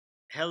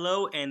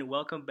Hello and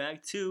welcome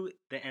back to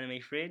the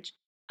Anime Fridge.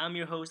 I'm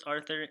your host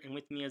Arthur, and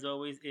with me, as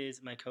always,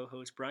 is my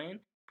co-host Brian.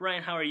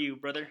 Brian, how are you,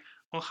 brother?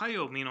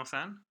 Ohio,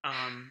 Mino-san.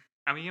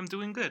 I'm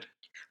doing good.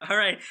 All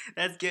right,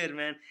 that's good,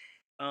 man.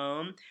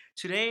 Um,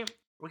 Today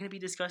we're gonna be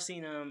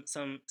discussing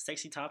some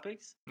sexy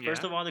topics.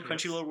 First Yeah, of all, the yes.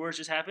 Crunchyroll Wars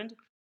just happened.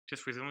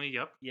 Just recently,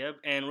 yep. Yep,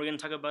 and we're gonna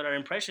talk about our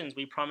impressions.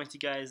 We promised you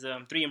guys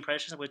three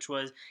impressions, which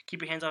was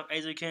 "Keep Your Hands Off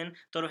Aizukin,"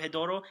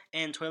 "Dorohedoro,"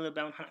 and "Toilet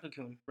Bound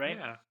Hanako-kun." Right?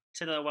 Yeah.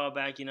 Said that a while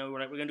back. We're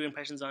gonna do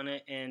impressions on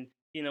it, and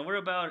we're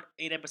about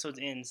 8 episodes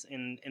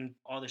in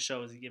all the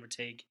shows, give or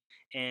take.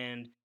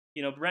 And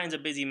Brian's a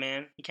busy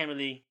man. He can't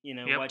really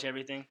Yep. watch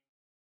everything.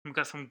 We've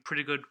got some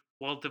pretty good,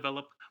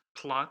 well-developed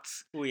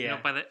plots, Oh yeah,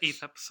 by the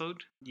 8th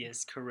episode.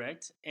 yes,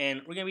 correct.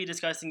 And we're gonna be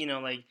discussing,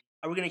 like,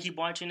 are we gonna keep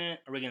watching it?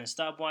 Are we gonna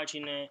stop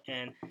watching it?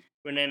 And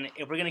then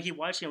if we're gonna keep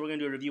watching it, we're gonna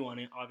do a review on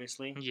it,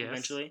 obviously, Yes.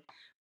 eventually.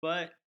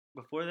 But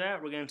before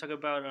that, we're gonna talk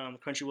about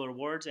Crunchyroll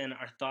Awards and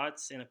our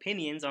thoughts and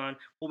opinions on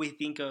what we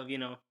think of.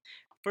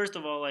 First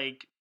of all,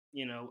 like,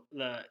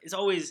 the it's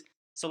always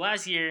so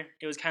last year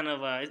it was kind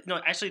of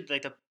no, actually,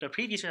 like the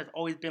previous year has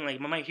always been like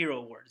My Hero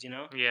Awards.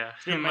 Yeah.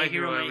 It's been My My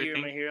Hero, Hero, My Hero, My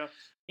everything. Hero.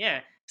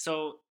 Yeah.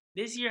 So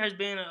this year has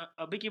been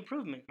a big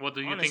improvement, Well,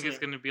 do you think it's honestly.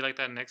 going to be like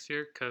that next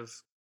year?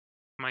 Because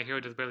My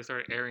Hero just barely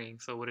started airing,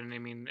 so wouldn't it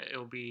mean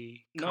it'll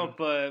be No,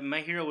 but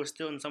My Hero was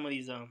still in some of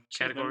these shows.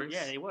 Remember?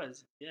 Yeah, categories? it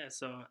was. Yeah,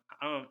 so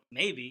I don't.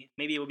 Maybe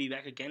it will be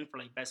back again for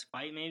like best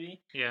fight,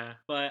 maybe. Yeah.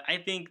 But I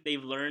think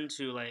they've learned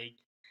to like.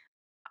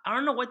 I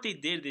don't know what they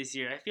did this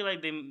year. I feel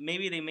like they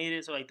made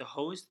it so like the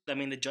host. I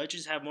mean, the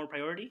judges have more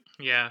priority.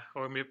 Yeah.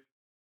 Or maybe,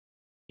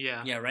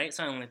 yeah. Yeah, right.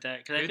 Something like that.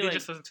 Because I Maybe feel they like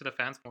just listen to the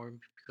fans more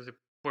because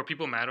were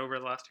people mad over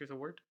last year's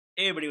award?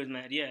 everybody was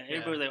mad. Yeah, everybody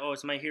Yeah. was like, "Oh,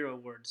 it's My Hero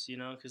Awards,"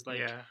 because like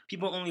Yeah.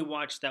 people only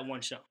watch that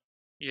one show.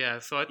 Yeah,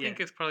 so I Yeah, think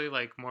it's probably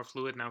like more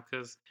fluid now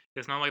because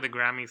it's not like the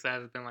Grammys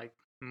that has been like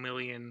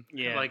million,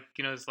 yeah. like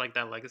it's like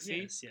that legacy,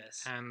 Yes,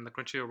 yes. and the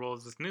Crunchyroll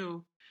is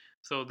new,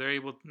 so they're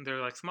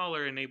like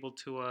smaller and able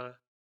to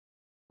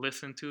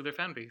listen to their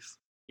fan base.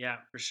 Yeah,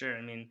 for sure.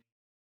 I mean,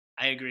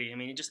 I agree. I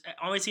mean, it just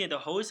honestly, the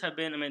hosts have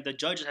been. I mean, the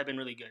judges have been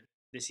really good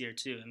this year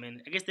too. I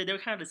mean, I guess they were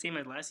kind of the same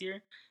as last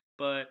year,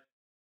 but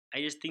I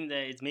just think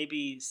that it's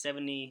maybe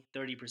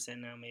 70-30%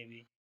 now,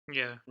 maybe,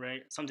 Yeah,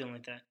 right? Something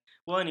like that.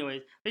 Well,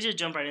 anyways, let's just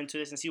jump right into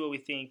this and see what we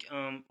think.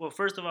 Well,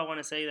 first of all, I want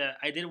to say that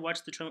I did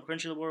watch the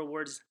Crunchyroll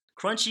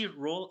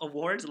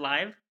Awards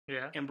live,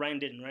 yeah, and Brian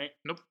didn't, right?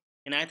 nope,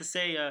 And I have to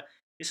say,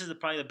 this is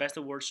probably the best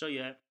award show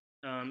yet.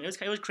 It was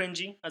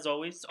cringy as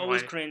always. It's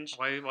always why, cringe.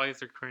 why is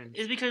there cringe?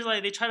 It's because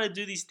like they try to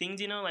do these things,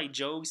 like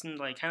jokes and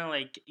like kind of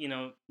like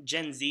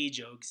Gen Z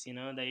jokes,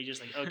 that you're just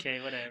like,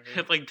 okay, whatever.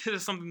 Like this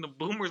is something the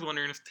boomers want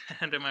to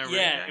understand. Am I right,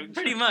 Yeah, guys?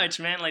 pretty much,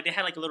 man. Like they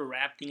had like a little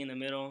rap thing in the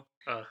middle,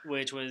 Uh,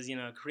 which was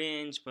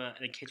cringe, but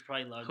the kids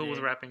probably loved who was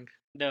it. rapping?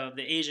 The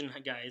Asian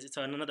guys, it's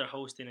another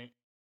host in it,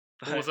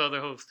 Who was but the other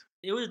host?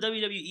 it was a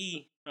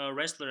WWE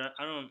wrestler.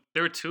 I don't.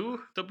 There were two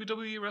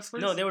WWE No,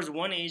 wrestlers. there was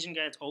one Asian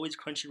guy that's always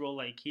Crunchyroll.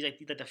 Like he's like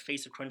the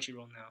face of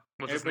Crunchyroll now.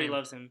 What's his Everybody name?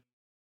 loves him.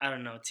 I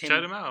don't know, Shout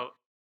Tim. him out.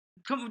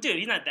 Come, dude,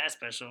 he's not that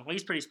special. Well,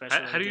 he's pretty special.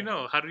 How Like, do you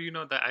know? How do you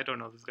know that I don't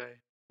know this guy?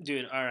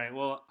 dude. All right,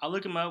 well, I'll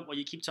look him up while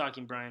you keep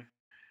talking, Brian.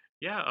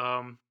 Yeah,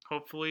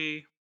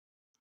 hopefully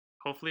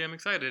I'm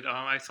excited.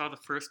 I saw the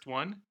first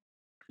one.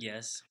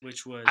 Yes,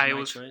 which was I my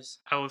was choice.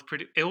 I was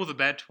pretty. It was a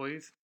bad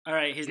choice. All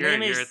right, his Your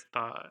name your is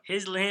thought,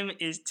 his name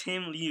is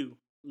Tim Liu.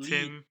 Lee.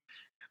 Tim.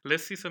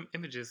 Let's see some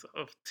images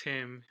of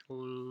Tim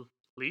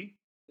Lee.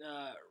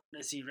 Uh,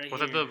 let's see right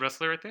Was here. that the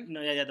wrestler right there?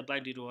 No, yeah, the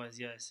black dude was,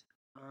 yes.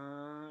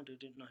 No,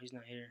 he's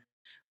not here.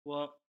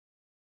 Well,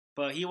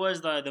 but he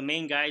was the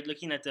main guy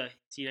looking at the.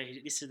 See,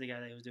 this is the guy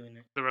that was doing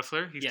it. The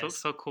wrestler. He's Yes.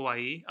 so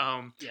kawaii.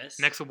 Yes.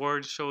 Next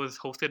award show is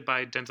hosted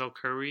by Denzel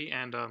Curry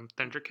and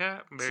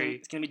Thundercat.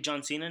 It's gonna be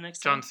John Cena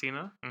next John time.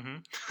 Cena.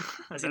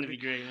 That's gonna be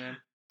great, man.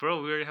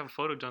 Bro, we already have a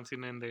photo of John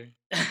Cena in there.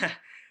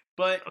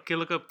 But Okay,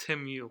 look up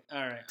Tim Yu.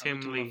 all right, Tim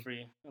I'll look him Lee. up for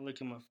you. I'll look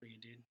him up for you,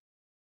 dude.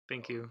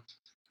 Thank you.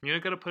 You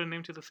gotta put a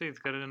name to the face.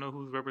 Gotta know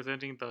who's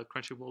representing the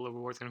Crunchyroll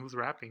awards and who's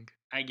rapping.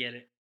 I get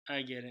it.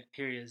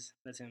 Here he is.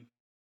 That's him.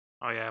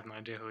 Oh yeah, I have no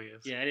idea who he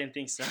is. Yeah, I didn't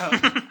think so.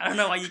 I don't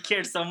know why you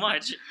cared so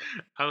much.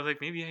 I was like,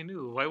 maybe I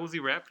knew. Why was he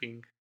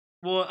rapping?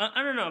 Well,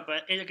 I don't know,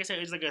 but like I said,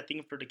 it's like a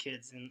thing for the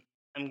kids, and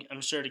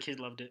I'm sure the kids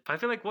loved it. I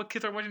feel like what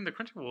kids are watching the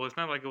Crunchyroll? It's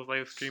not like it was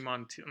live stream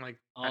on like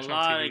A national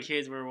lot TV. of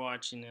kids were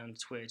watching on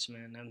Twitch,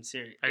 man. I'm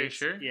serious. Are you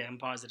sure? Yeah, I'm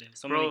positive.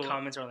 So Bro, many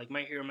comments are like,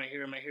 "My hero, my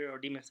hero, my hero," or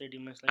 "Demon Slayer,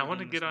 Demon Slayer." I want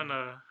to Demon get on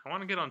Slayer. I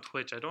want to get on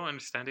Twitch. I don't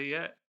understand it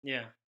yet,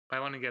 Yeah, but I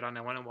want to get on.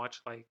 I want to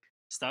watch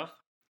stuff,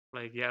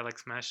 like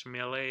Smash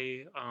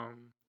Melee.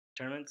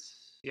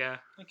 tournaments. Yeah,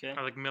 Okay.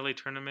 or like Melee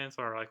tournaments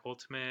or like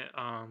Ultimate.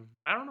 I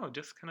don't know,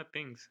 just kind of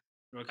things.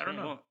 Okay. I don't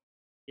know. Well,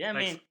 yeah, I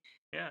Like, mean,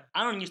 yeah.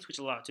 I don't use Twitch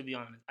a lot, to be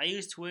honest. I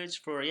use Twitch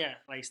for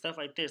like stuff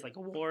like this, like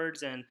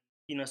awards and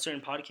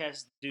certain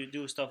podcasts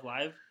do stuff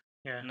live,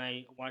 Yeah. and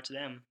I watch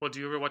them. Well, do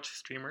you ever watch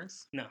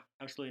streamers? No,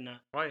 absolutely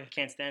not. Why? I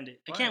can't stand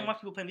it. I Why? can't watch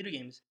people playing video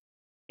games.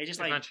 It's just It's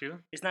like not you.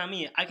 it's not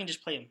me. I can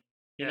just play them.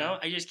 Yeah.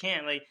 I just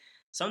can't. Like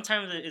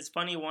sometimes it's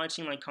funny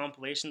watching like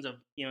compilations of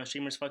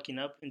streamers fucking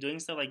up and doing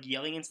stuff like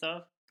yelling and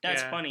stuff.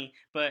 That's Yeah, funny,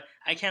 but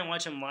I can't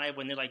watch them live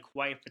when they're like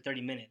quiet for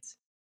 30 minutes,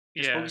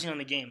 just yeah. focusing on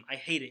the game. I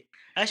hate it.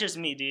 That's just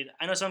me, dude.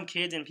 I know some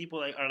kids and people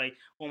like are like,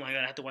 oh my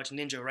god, I have to watch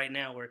Ninja right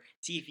now or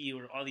Tfue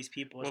or all these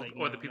people. It's Well, like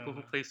or the no, no, people who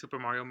no. play Super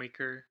Mario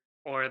Maker,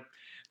 or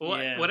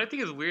Yeah, what I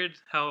think is weird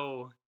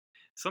how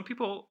some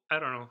people, I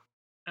don't know,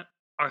 uh,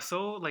 are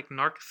so like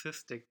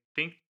narcissistic,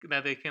 think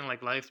that they can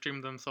like live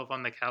stream themselves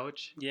on the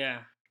couch yeah.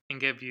 and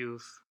get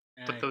views.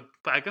 Uh,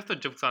 But I guess the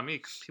joke's on me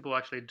because people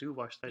actually do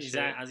watch that shit.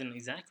 exactly. I was gonna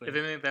exactly.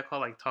 Isn't that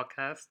called like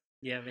Talkcast?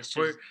 Yeah, it's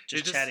Where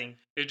just chatting.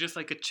 it's just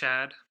like a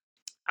Chad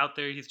out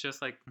there. He's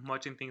just like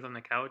watching things on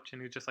the couch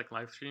and he's just like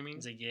live streaming.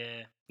 It's like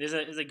yeah. There's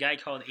a guy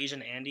called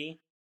Asian Andy.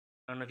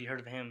 I don't know if you heard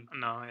of him,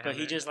 No, I but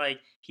he haven't. just like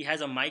he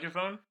has a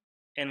microphone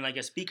and like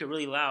a speaker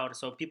really loud,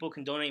 so people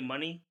can donate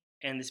money,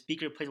 and the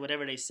speaker plays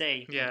whatever they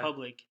say in Yeah.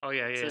 public. Oh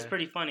yeah, So it's yeah.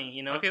 pretty funny,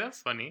 you know. Okay,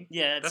 that's funny.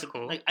 Yeah, it's That's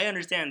cool. like I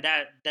understand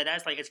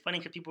that's like it's funny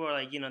because people are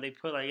like they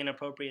put like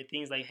inappropriate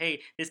things like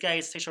hey this guy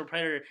is a sexual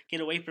predator,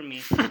 get away from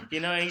me,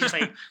 and he's just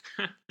like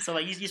so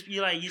like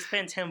you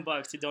spend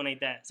 $10 to donate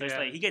that, so it's Yeah.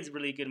 like he gets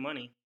really good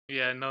money.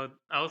 Yeah, no,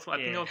 I think I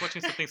Yeah. was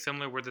watching something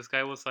similar where this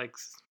guy was like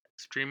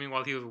streaming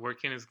while he was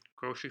working his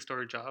grocery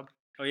store job,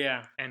 Oh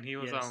yeah. and Yes.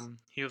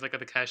 he was like at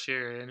the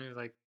cashier, and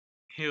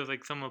he was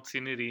like some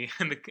obscenity,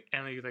 and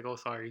he was like, oh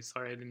sorry,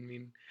 I didn't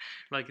mean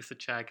like it's a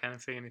chat, I can't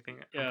say anything.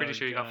 I'm pretty Oh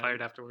sure he got god.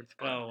 fired afterwards,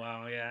 but Oh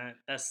wow. Yeah,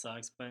 that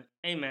sucks. But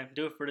hey man,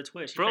 do it for the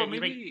Twitch. bro,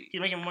 maybe He's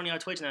making money on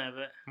Twitch now,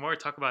 but more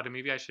talk about it.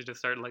 Maybe I should just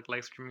start like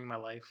live streaming my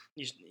life.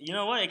 you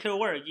know what? It could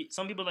work.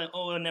 Some people are like,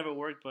 oh, it'll never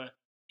work, but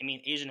I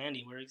mean, Asian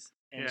Andy works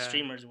and Yeah.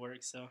 streamers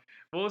work, so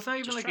Well, it's not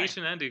even just like try.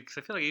 Asian Andy because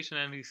I feel like Asian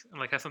Andy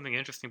like has something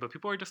interesting, but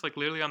people are just like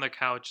literally on their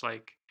couch,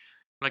 like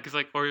it's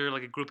like or you're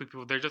like a group of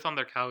people, they're just on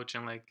their couch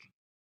and like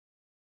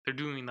they're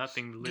doing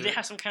nothing. Do they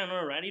have some kind of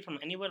notoriety from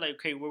anywhere? Like,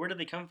 okay, where did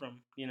they come from?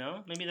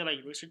 Maybe they're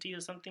like Rooster Teeth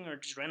or something, or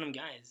just random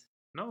guys.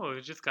 No,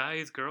 it's just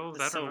guys, girls.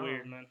 I That's don't so know.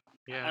 weird, man.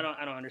 Yeah, I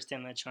don't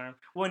understand that charm.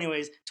 Well,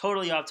 anyways,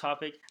 totally off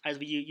topic as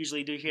we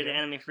usually do here at the yeah.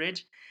 Anime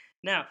Fridge.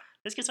 Now,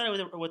 let's get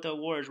started with the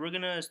awards. We're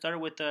gonna start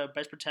with the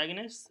best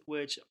protagonist,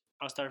 which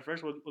I'll start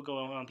first. We'll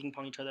go ping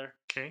pong each other.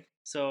 Okay.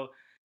 So,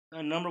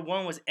 number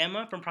one was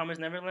Emma from Promised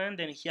Neverland,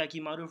 then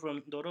Hyakimaru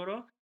from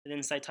Dororo, and then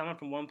Saitama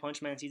from One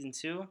Punch Man Season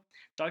 2,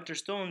 Dr.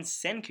 Stone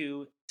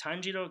Senku,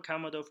 Tanjiro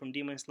Kamado from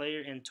Demon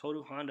Slayer, and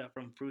Toru Honda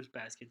from Fruits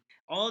Basket.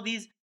 All of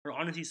these are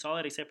honestly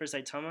solid except for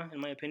Saitama, in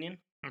my opinion,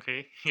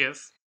 Okay.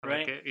 Yes, I like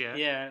right? it. Yeah.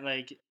 Yeah,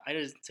 like,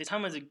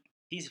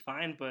 he's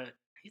fine, but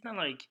he's not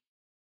like,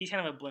 he's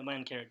kind of a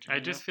bland character, I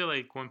just feel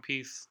like One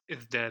Piece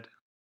is dead.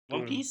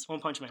 One Boom. Piece? One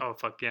Punch Man. Oh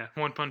fuck yeah,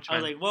 One Punch I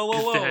was Man like, whoa, whoa,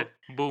 is whoa. dead.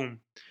 Boom.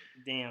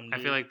 Damn, dude. I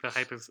feel like the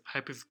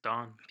hype is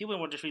gone. People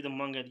who just read the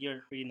manga,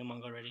 you're reading the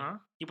manga already. Huh?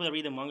 People that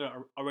read the manga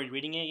are already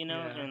reading it,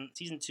 Yeah. and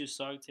season 2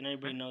 sucked, and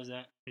everybody knows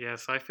that. Yeah.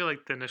 So I feel like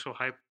the initial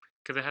hype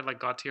because it had like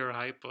God tier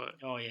hype, but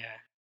Oh, yeah.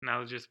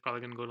 now it's just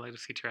probably gonna go to like the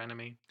C tier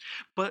anime.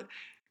 But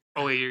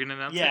oh wait, you're gonna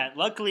announce Yeah, it?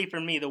 luckily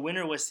for me, the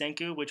winner was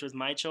Senku, which was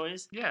my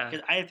choice. Yeah.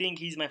 Because I think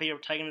he's my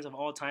favorite protagonist of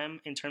all time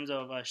in terms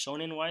of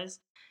shonen wise.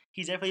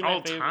 He's definitely my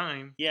All favorite.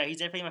 time. Yeah, he's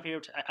definitely my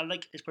favorite. I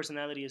like his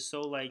personality is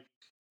so like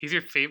He's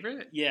your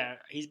favorite? yeah,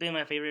 he's been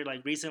my favorite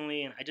like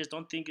recently, and I just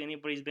don't think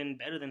anybody's been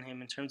better than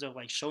him in terms of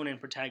like shonen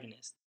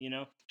protagonist.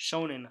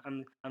 Shonen.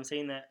 I'm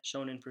saying that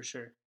shonen for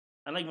sure.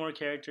 I like more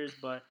characters,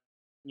 but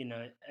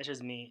that's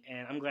just me,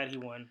 and I'm glad he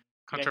won.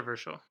 Yeah,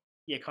 Controversial.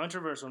 yeah,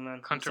 controversial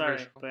man. I'm sorry,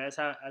 Controversial. but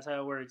that's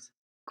how it works.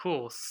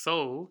 Cool.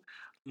 So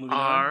Moving on.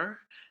 our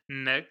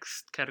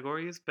next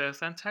category is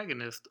best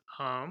antagonist.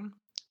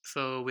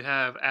 So we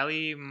have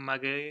Ali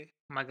Magais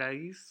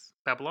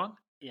Babylon,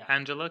 Yeah.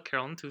 Angela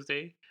Carolyn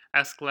Tuesday,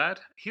 Askeladd.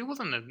 He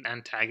wasn't an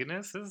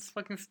antagonist. This is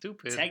fucking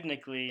stupid.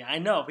 Technically, I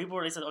know people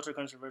were. It's an ultra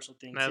controversial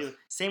thing That's- too.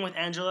 Same with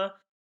Angela.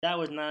 That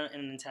was not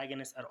an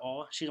antagonist at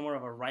all. She's more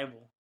of a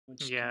rival.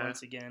 Which Yeah.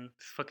 once again,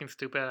 It's fucking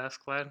stupid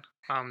Askeladd.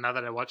 Now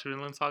that I watched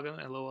Vinland Saga,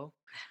 LOL.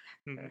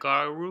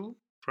 Garu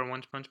from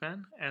One Punch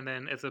Man, and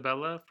then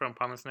Isabella from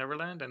Promised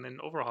Neverland, and then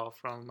Overhaul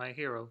from My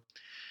Hero.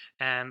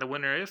 And the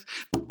winner is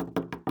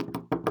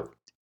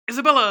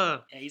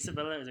Isabella. yeah,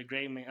 Isabella is a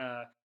great.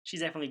 She's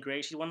definitely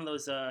great. She's one of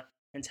those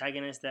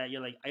antagonists that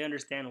you're like, I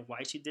understand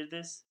why she did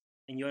this,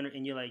 and you're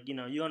like,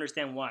 you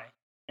understand why,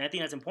 and I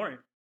think that's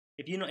important.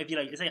 If you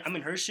like, it's like I'm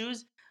in her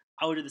shoes,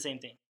 I would do the same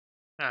thing,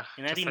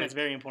 and I think that's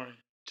very important.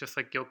 Just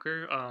like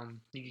Joker,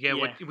 you get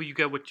Yeah. what you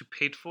get what you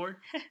paid for.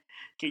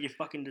 Get your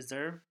fucking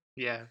deserve.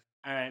 Yeah.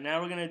 All right,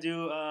 now we're gonna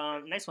do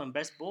next one,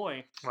 best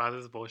boy. Wow,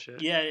 this is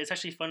bullshit. Yeah, it's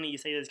actually funny you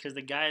say this because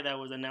the guy that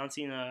was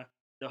announcing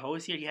the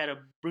host here, he had a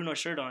Bruno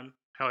shirt on,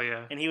 Hell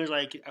yeah. and he was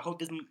like, I hope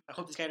this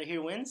guy right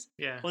here wins,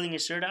 Yeah. holding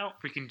his shirt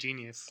out. Freaking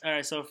genius. All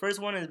right, so first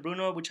one is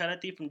Bruno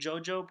Bucciarati from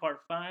JoJo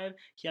Part 5,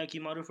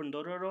 Hyakimaru from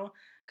Dororo,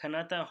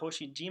 Kanata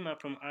Hoshijima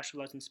from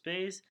Astral Lost in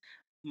Space,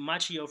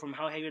 Machio from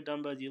How Have You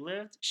Done But You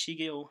Lived,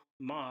 Shigeo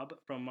Mob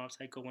from Mob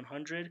Psycho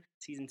 100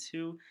 Season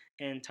 2,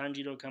 and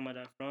Tanjiro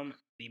Kamada from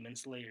Demon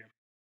Slayer.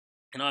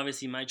 And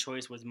obviously, my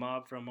choice was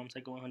Mob from Mob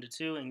Psycho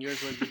 102, and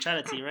yours was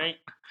Brutality, right?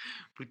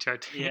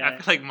 Bucharte. I Yeah.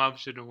 feel like Mob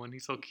should have won.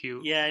 He's so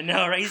cute. Yeah, I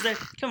know, right? He's like,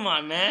 come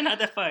on, man, how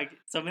the fuck?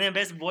 So then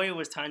best boy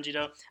was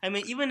Tanjiro. I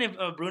mean, even if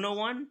Bruno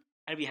won,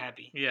 I'd be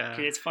happy. Yeah.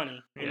 Cause it's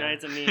funny, you know. Yeah.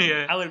 It's a meme.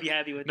 Yeah. I would be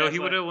happy with No, that. he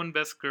but- would have won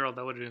Best Girl.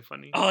 That would have been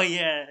funny. Oh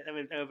yeah, that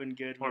would have been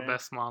good. Or man.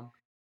 Best Mom.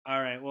 All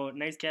right, well,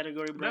 nice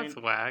category, Brian.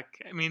 That's whack.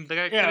 I mean, the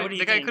guy Yeah, what do could you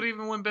the guy think? could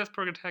even win Best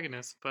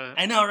Protagonist, but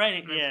I know, right?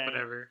 eh, Yeah.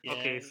 whatever. Yeah.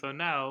 Okay, so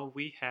now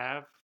we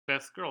have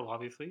Best Girl,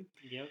 obviously.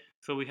 Yep.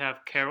 So we have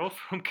Carol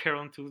from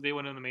Carol and Tuesday,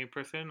 one of the main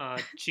person.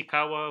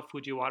 Chikawa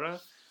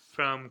Fujiwara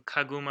from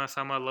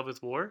Kaguma-sama Love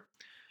is War.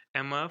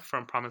 Emma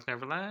from Promise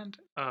Neverland.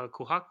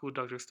 Kohaku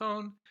Dr.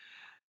 Stone.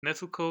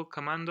 Nezuko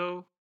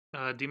Commando,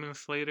 Demon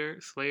Slayer,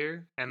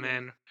 and Yeah.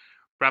 then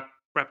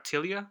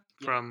Reptilia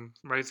Yeah. from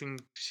Rising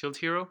Shield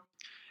Hero.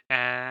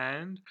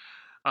 And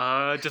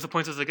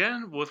disappoints us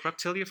again with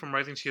Reptilia from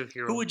Rising Shield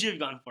Hero. Who would you have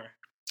gone for?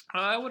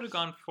 I would have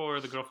gone for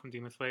the girl from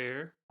Demon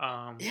Slayer.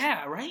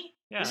 Yeah, right?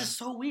 Yeah. This is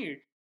so weird.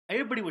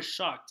 Everybody was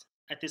shocked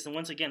at this, and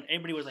once again,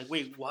 everybody was like,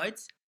 wait, what?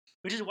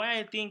 Which is why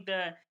I think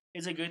that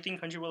it's a good thing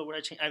Crunchyroll would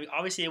have changed. I mean,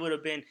 obviously, it would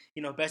have been,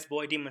 best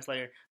boy, Demon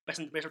Slayer,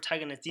 best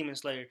protagonist, Demon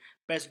Slayer,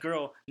 best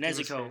girl, Demon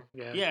Nezuko. Slayer,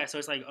 yeah. Yeah, so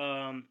it's like,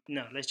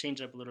 no, let's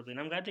change it up a little bit. And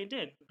I'm glad they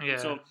did. Yeah.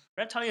 So,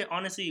 Reptalia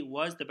honestly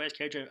was the best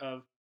character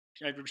of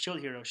Shield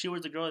Hero. She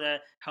was the girl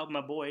that helped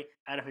my boy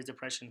out of his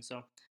depression.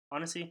 So,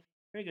 honestly,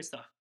 very good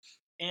stuff.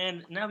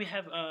 And now we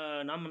have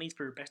nominees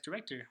for Best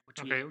Director, which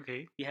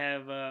Okay. we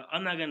have,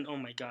 I'm not gonna, oh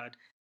my god,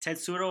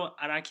 Tetsuro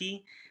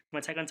Araki from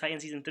Attack on Titan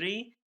Season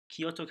 3,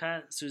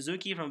 Kyotoka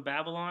Suzuki from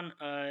Babylon,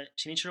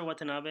 Shinichiro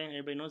Watanabe,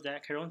 everybody knows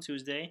that, Carol on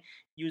Tuesday,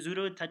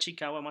 Yuzuru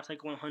Tachikawa,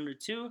 Masako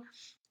 102,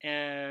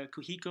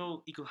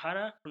 Kuhiko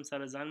Ikuhara from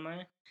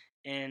Sarazanmai,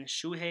 and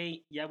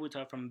Shuhei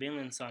Yabuta from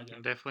Vinland Saga.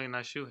 Definitely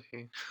not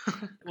Shuhei.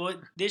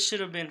 Well, this should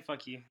have been,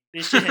 fuck you.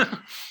 This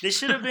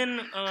should have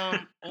been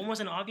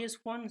almost an obvious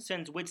one,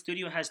 since Wit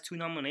Studio has 2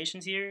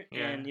 nominations here,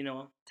 Yeah. and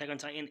Attack on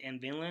Titan and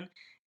Vinland,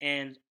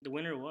 and the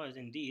winner was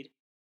indeed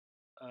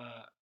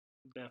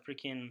the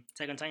freaking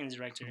Attack on Titan's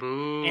director.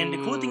 Boo. And the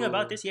cool thing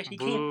about this, he actually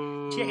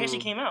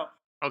came out.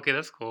 Okay,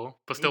 that's cool.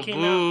 But He still, came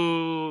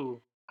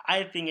boo.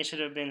 I think it should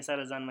have been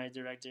Sarazanmai's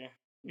director.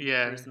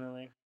 Yeah.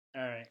 Personally.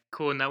 All right.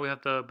 Cool. Now we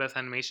have the best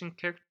animation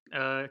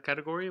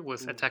category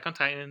was Ooh. Attack on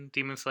Titan,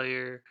 Demon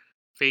Slayer,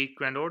 Fate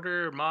Grand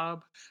Order,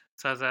 Mob,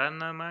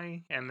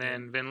 Sazanamai, and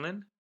then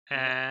Vinland.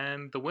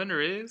 And the winner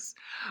is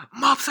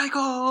Mob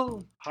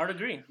Psycho. Hard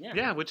agree. Yeah.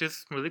 Yeah, which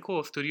is really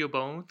cool. Studio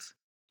Bones,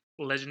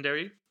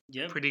 legendary,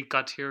 Yep. pretty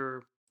god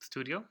tier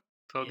studio.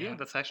 So yeah, Yeah.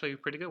 that's actually a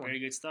pretty good one. Very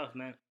good stuff,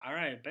 man. All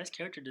right, best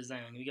character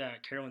design. We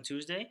got Carol on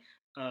Tuesday,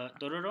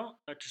 Dororo,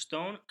 Dr.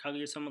 Stone,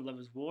 Kaguya-sama Love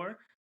is War,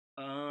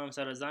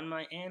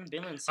 Sarazanmai, and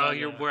Vinland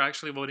Saga. We're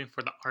actually voting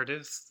for the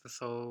artist,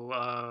 so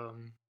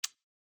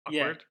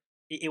Yeah. awkward.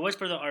 It was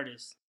for the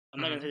artist. I'm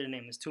not Mhm. gonna say their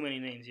name. There's too many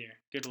names here.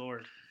 Good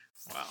lord.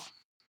 Wow,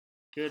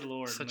 Good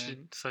lord, such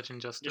man. such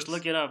injustice. Just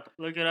look it up.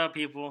 Look it up,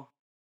 people.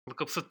 Look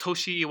up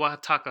Satoshi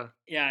Iwataka.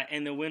 Yeah,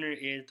 and the winner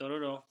is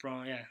Dororo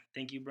from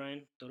Thank you,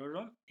 Brian.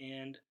 Dororo,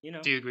 and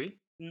Do you agree?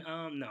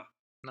 no,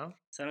 No.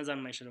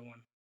 Sarazanmai should have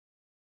won.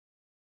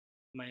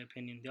 In my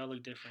opinion, they all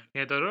look different.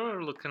 Yeah,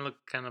 Dororo can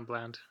look kind of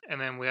bland. And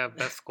then we have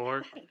best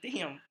score.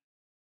 Damn.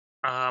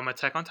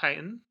 Attack on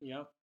Titan.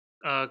 Yep.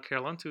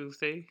 Carol on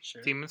Tuesday.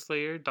 Sure. Demon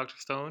Slayer. Dr.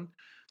 Stone.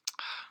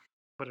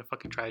 What a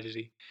fucking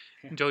tragedy.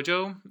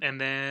 JoJo.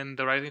 And then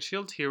the Rising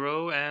Shield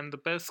Hero. And the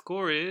best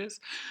score is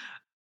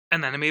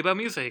an anime about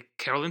music.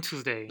 Carol on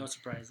Tuesday. No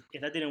surprise.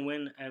 If that didn't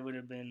win, I would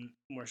have been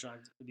more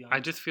shocked, to be honest. I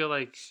just feel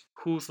like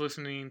who's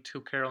listening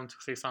to Carol and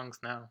Tuesday songs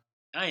now?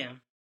 I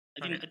am.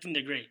 I think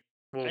they're great.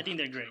 Well, I think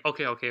they're great.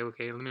 okay.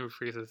 Let me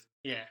rephrase this.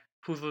 Yeah.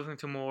 Who's listening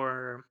to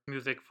more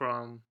music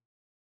from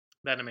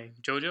the anime?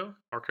 JoJo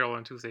or Carol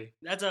and Tuesday?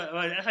 That's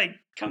like,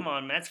 come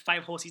on, man. That's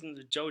 5 whole seasons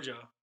of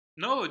JoJo.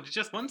 No,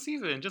 just one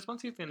season. Just one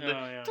season. Oh,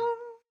 yeah.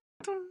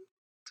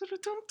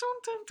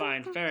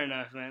 Fine, fair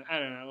enough, man. I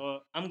don't know.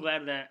 Well, I'm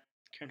glad that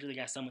Crunchyroll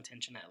got some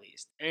attention at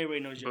least. Everybody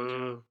knows JoJo.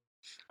 Boo.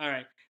 All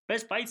right.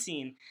 Best fight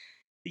scene.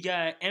 We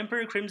got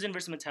Emperor Crimson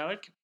versus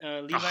Metallic,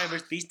 Levi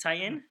versus Beast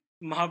Titan,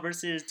 Ma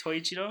versus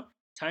Toichiro,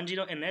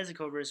 Tanjiro and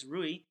Nezuko versus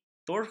Rui,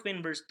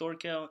 Thorfinn versus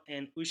Thorkel,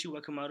 and Ushu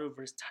Wakamoto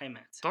versus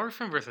Taimat.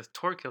 Thorfinn versus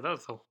Torquil. That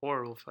was a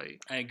horrible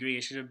fight. I agree.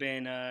 It should have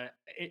been.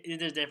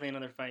 There's definitely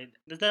another fight.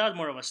 That was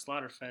more of a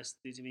slaughter fest,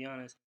 to be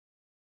honest.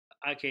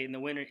 Okay, and the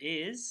winner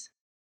is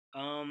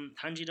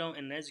Tanjiro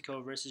and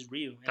Nezuko versus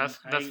Ryu. And That's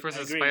I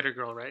versus agree. Spider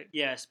Girl, right?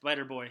 Yeah,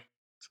 Spider Boy.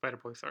 Spider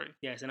Boy. Sorry.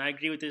 Yes, and I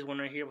agree with this one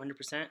right here,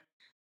 100%.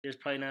 There's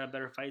probably not a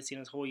better fight scene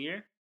this whole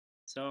year,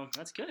 so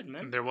that's good,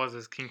 man. There was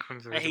this King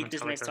Crimson. I hate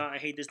this next time. I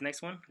hate this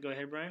next one. Go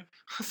ahead, Brian.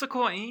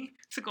 Sugoi.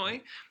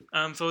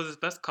 So this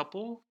best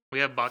couple, we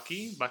have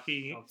Baki.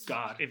 Baki. Oh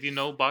God. If you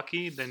know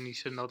Baki, then you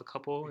should know the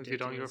couple. If you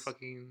don't, you're a Ridiculous.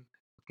 fucking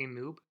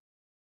noob.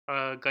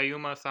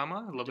 Gayuma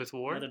Sama, Love is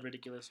War. Another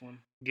ridiculous one.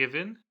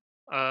 Given.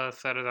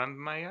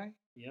 Sarazanmai.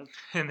 Yep.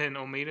 And then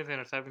Omaidens in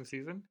a 7th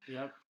season.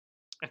 Yep.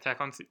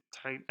 Attack on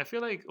Titan. I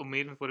feel like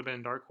Omaidens would have been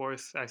a dark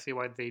horse. I see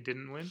why they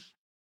didn't win.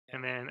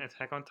 And then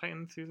Attack on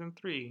Titan Season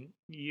 3,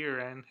 Year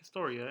and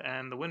Historia.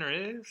 And the winner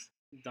is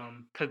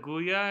Dumb.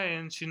 Kaguya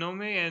and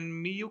Shinome and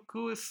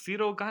Miyuku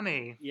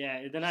Shirogane.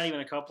 Yeah, they're not even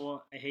a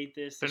couple. I hate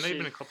this. They're This not shit-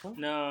 even a couple?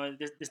 No,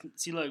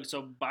 see, look,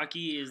 so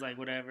Baki is like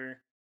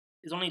whatever.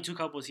 There's only two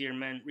couples here,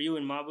 man. Ryu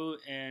and Mabu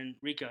and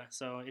Rika.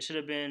 So it should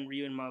have been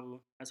Ryu and Mabu.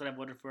 That's what I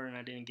voted for, and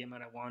I didn't get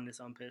mad. I won this.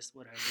 So I'm pissed.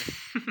 Whatever.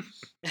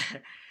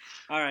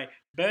 All right,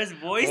 best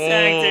voice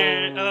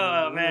actor.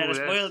 Oh man, I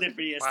spoiled it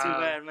for you. It's too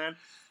bad, man.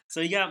 So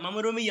you got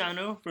Mamoru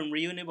Miyano from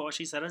Ryu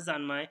Niboshi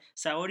Sarazanmai,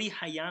 Saori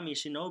Hayami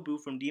Shinobu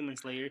from Demon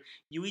Slayer,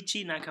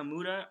 Yuichi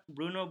Nakamura,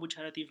 Bruno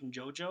Bucciarati from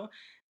JoJo,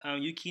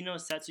 Yukino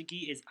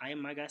Satsuki is Ai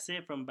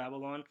Magase from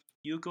Babylon,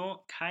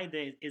 Yuko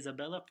Kaide is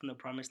Isabella from The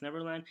Promised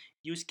Neverland,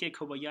 Yusuke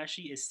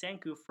Kobayashi is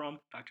Senku from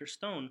Dr.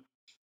 Stone.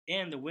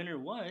 And the winner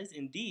was,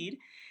 indeed,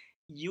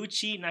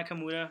 Yuichi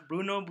Nakamura,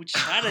 Bruno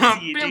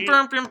Bucciarati,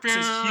 dude. This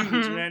is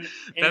huge, man.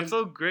 And That's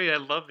so great. I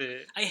love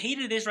it. I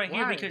hated this right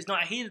here Why? because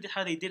I hated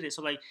how they did it.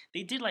 So like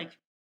they did like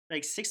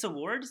 6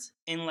 awards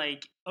and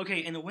like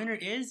okay, and the winner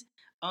is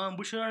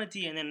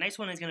Bucciarati, and then next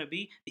one is gonna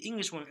be the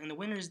English one, and the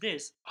winner is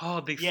this. Oh,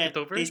 they skipped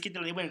over? They skipped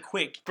it. They went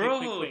quick,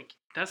 Bro, quick.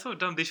 that's so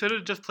dumb. They should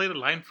have just played a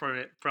line from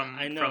it.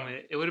 I know. From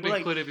it. It would have But, been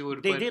like, good if you would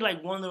have They played. did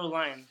like one little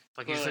line.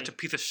 Like, but, you're such like, a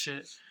piece of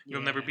shit. You'll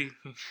yeah. never be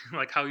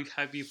like how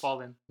have you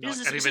fallen? No, This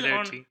is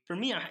arrivederci. for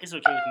me. It's okay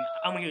with me.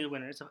 I'm gonna give the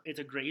winner. It's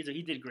a great.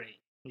 He did great.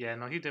 Yeah,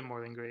 no, he did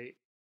more than great.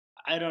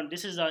 I don't.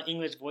 This is an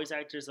English voice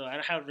actor, so I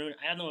have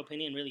no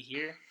opinion really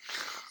here.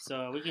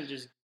 So we can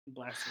just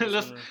blast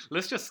this one.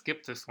 Let's just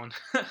skip this one.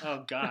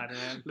 Oh God,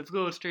 man. Let's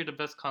go straight to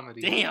best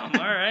comedy. Damn.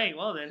 All right.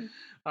 Well then.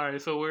 All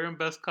right, so we're in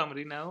best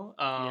comedy now.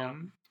 Yeah.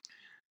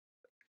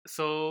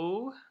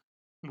 So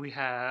we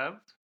have.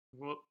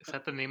 Well, is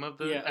that the name of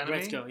the anime?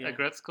 Agretsuko, yeah.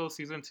 Agretsuko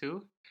Season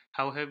 2.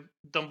 How Have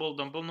Dumble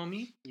no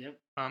Mi. Yep.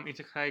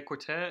 Isekai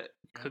Quartet.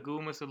 Yeah.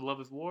 Kaguma said Love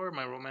is War.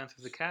 My Romance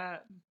is a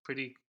Cat.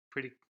 Pretty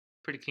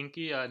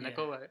kinky.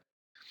 Neko.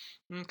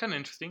 Kind of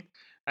interesting.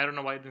 I don't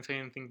know why I didn't say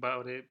anything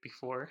about it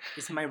before.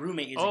 It's My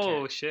Roommate is a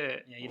Oh, cat.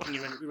 shit. Yeah, you think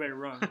you read it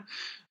wrong.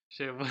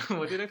 Shit,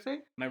 what did I say?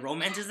 My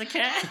romance is a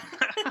cat.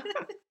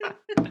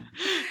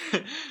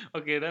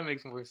 Okay, that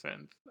makes more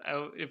sense.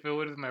 If it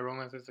was My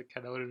Romance as a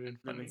Cat, that would have been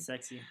That'd funny. been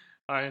sexy.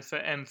 Alright, so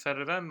and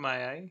Sarazan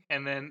Maya,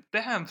 and then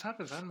damn,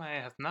 Sarazan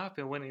Maya has not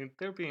been winning.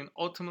 They're being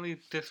ultimately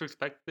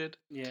disrespected.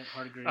 Yeah,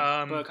 hard agree.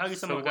 But But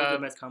Kaguya-sama was the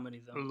best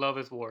comedy though. Love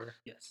is War.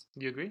 Yes.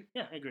 You agree?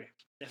 Yeah, I agree.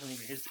 Definitely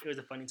agree. It was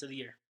the funniest of the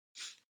year.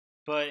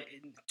 But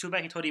too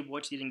bad Hitori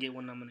Bochi didn't get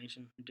one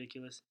nomination.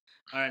 Ridiculous.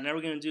 All right, now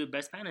we're going to do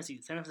Best Fantasy.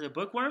 Send Us the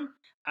Bookworm,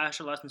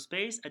 Astro Lost in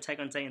Space, Attack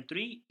on Titan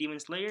 3, Demon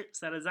Slayer,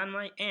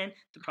 Sarazanmai, and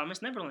The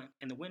Promised Neverland.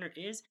 And the winner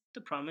is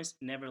The Promised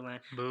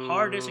Neverland. Boo.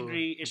 Hard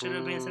disagree. It should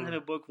have been Send Us Boo.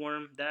 the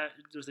Bookworm. That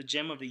was the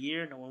gem of the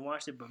year. No one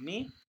watched it but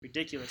me.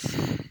 Ridiculous.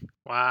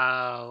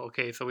 Wow.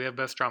 Okay, so we have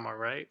Best Drama,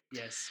 right?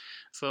 Yes.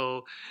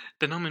 So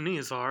the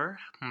nominees are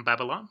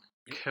Babylon,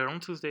 Yep. Carol on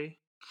Tuesday,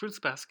 Fruits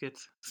Basket,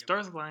 Yep.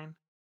 Stars Align,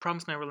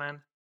 Promised Neverland,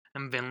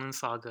 and Vinland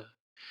Saga.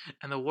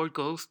 And the award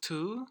goes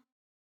to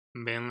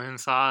Vinland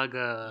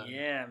Saga.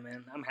 Yeah,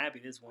 man. I'm happy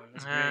this one.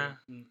 That's Uh,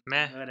 great.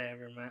 meh.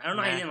 Whatever, man. I don't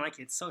know how Meh. you didn't like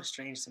it. It's so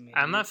strange to me.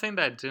 I'm dude. not saying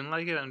that I didn't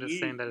like it. I'm just You-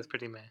 saying that it's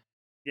pretty meh.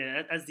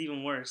 Yeah, that's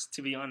even worse,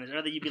 to be honest. I'd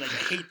rather you be like,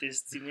 I hate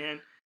this, man.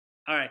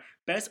 All right,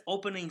 best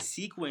opening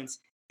sequence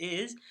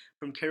is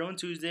from Carol on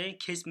Tuesday,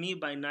 Kiss Me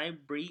by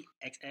Night Bree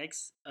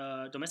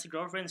XX, Domestic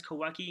Girlfriends,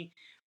 Kawaki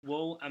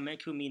Wo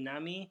Ameku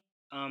Minami,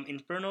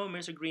 Inferno,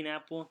 Mr. Green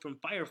Apple from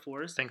Fire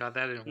Force, Thank God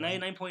that didn't win.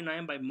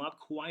 99.9 by Mob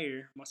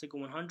Choir, Masako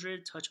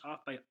 100, Touch Off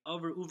by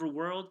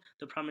Overworld,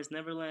 The Promised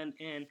Neverland,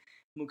 and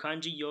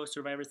Mukanji Yo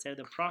Survivor Said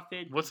The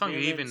Prophet. What song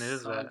Vinland even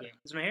is that? Saga.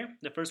 This one right here,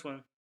 the first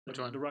one. Which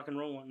the, one? The rock and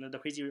roll one, the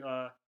crazy,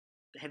 the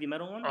heavy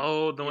metal one.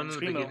 Oh, the Yeah, one in the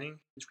Screamo. beginning?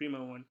 The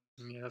Screamo one.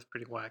 Yeah, that's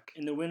pretty whack.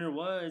 And the winner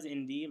was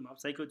indeed Mob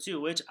Psycho 2,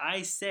 which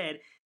I said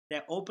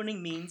that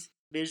opening means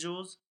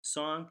visuals,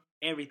 song,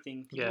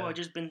 everything. People Yeah. have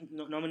just been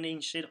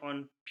nominating shit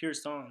on pure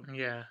song.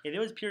 Yeah. If it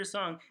was pure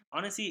song,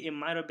 honestly, it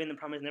might have been The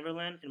Promised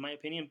Neverland, in my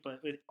opinion.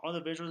 But with all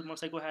the visuals Mob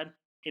Psycho had,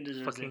 it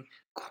deserves Fucking it.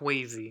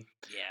 crazy.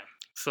 Yeah,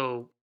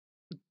 So,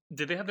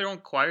 did they have their own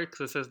choir?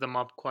 Because it says the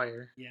Mob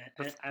Choir. yeah.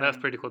 That's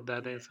pretty cool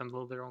that they yeah.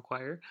 assembled their own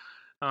choir.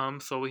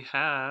 So we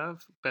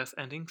have Best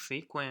Ending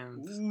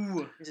Sequence.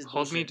 Ooh, this is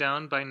Hold Me bullshit.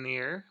 Down by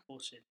Nier.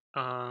 Bullshit.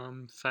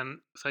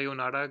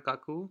 Sayonara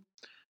Gaku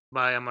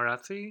by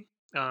Amaratsu.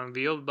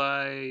 Veiled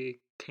by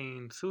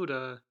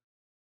Suda.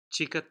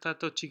 Chikata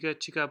to Chika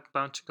Chika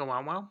Bounchika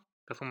Wow Wow.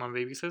 That's what my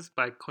baby says.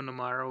 By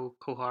Konamaru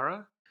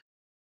Kohara.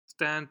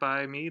 Stand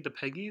By Me, The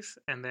Peggies.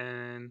 And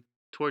then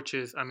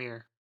Torches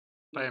Amir.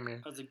 By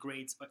Amir. That was a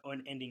great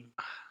ending.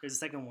 There's a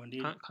second one,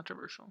 dude.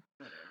 Controversial.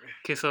 Whatever.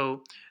 Okay,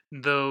 so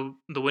the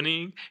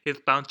winning is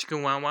Bound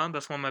Chicken Wow Wow.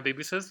 That's what my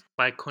baby says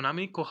by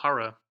Konami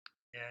Kohara.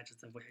 Yeah,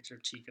 just a picture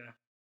of Chica.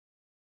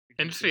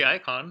 Industry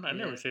icon. I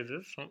never Yeah. say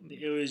this.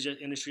 It was just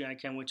Industry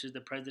Icon, which is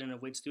the president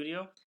of Wait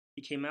Studio.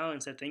 He came out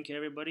and said, "Thank you,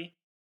 everybody."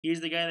 He's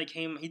the guy that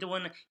came. He's the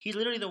one. He's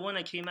literally the one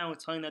that came out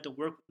with telling that the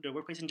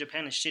workplace in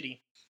Japan is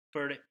shitty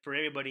for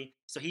everybody.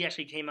 So he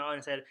actually came out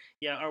and said,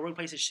 "Yeah, our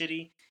workplace is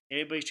shitty.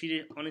 Everybody's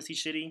treated honestly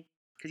shitty."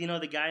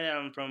 Because the guy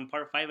that from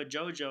Part 5 of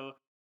JoJo,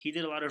 he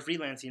did a lot of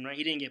freelancing, right?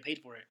 He didn't get paid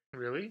for it.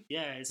 Really?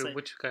 Yeah, it's Wait, like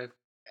which guy?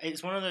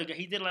 it's one of the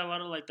he did a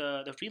lot of like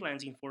the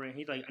freelancing for it.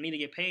 He's like, I need to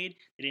get paid.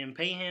 They didn't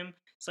pay him.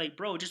 It's like,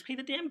 bro, just pay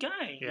the damn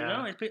guy.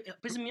 Yeah. It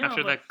pisses me off.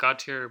 After Like, that God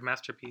tier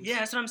masterpiece. yeah,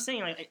 that's what I'm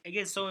saying. Like, I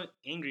get so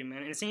angry,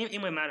 man. And the same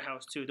in with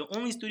Madhouse too. The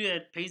only studio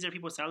that pays their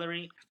people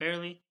salary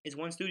fairly is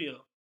one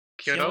studio.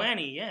 Kyoto?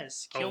 KyoAni,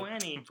 yes,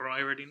 KyoAni. Bro,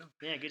 I already know.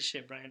 Yeah, good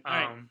shit, Brian. All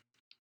right,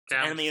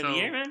 Damn, anime of the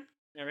year, man.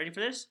 You ready for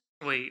this?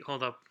 Wait,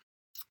 hold up.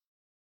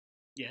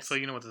 Yes. So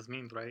you know what this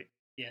means, right?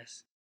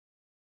 Yes.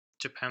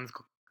 Japan's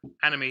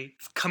anime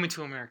is coming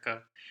to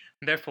America.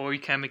 Therefore, you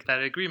can't make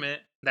that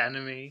agreement. The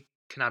anime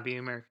cannot be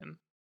American.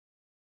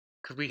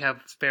 Because we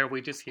have fair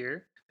wages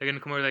here. They're going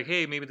to come over like,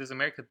 hey, maybe this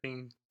America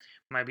thing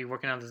might be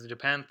working out as a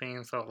Japan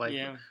thing. So, like,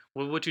 Yeah.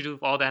 what would you do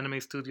if all the anime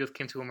studios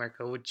came to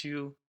America? Would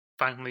you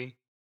finally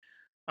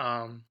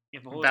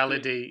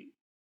validate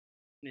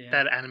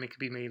that anime could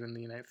be made in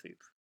the United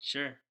States?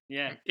 Sure.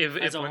 Yeah. If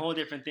That's a whole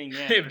different thing.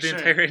 Yeah. if the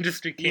entire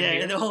industry came here.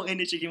 Yeah, the whole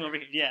industry came over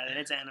here. Yeah, then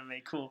it's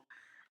anime. Cool.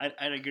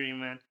 I'd agree,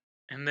 man.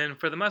 And then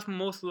for the most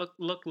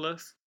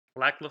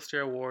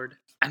lackluster award,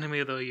 anime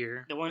of the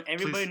year. The one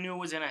everybody knew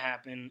was gonna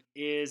happen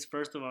is,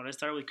 first of all, let's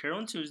start with Carol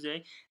on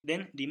Tuesday,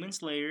 then Demon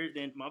Slayer,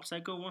 then Mob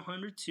Psycho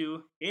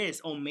 102.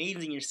 It's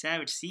Amazing Your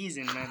Savage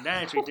Season, man.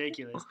 That's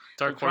ridiculous.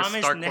 Dark Horse,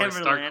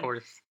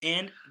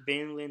 and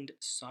Vinland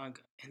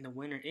Saga. And the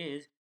winner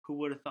is, who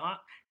would have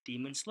thought,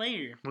 Demon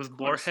Slayer. Was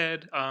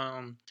Boarhead,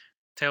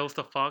 Tails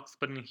the Fox,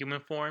 but in human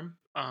form,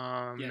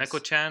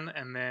 Neko-chan,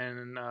 and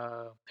then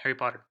Harry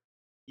Potter.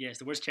 Yes,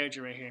 the worst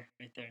character right here,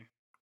 right there.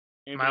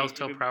 Miles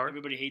Teller.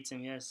 Everybody hates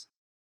him, yes.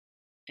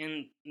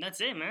 And that's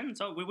it, man.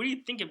 So, what do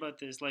you think about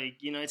this? Like,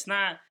 it's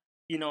not,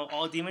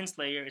 all Demon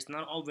Slayer. It's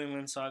not all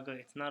Vinland Saga.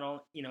 It's not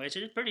all, it's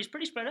just pretty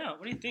spread out.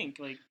 What do you think?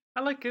 Like, I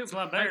like it. It's a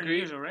lot better than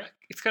usual, right?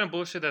 It's kind of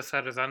bullshit that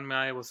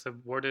Sarazanmai was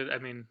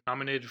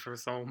nominated for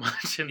so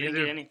much, and they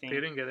didn't get anything. They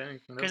didn't get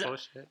anything. That's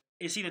bullshit.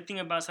 You see, the thing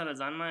about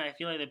Sarazanmai, I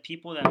feel like the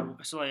people that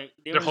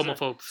they're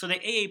homophobes. So the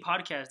AA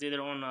podcast did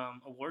their own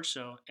award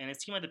show, and it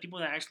seemed like the people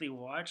that actually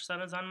watched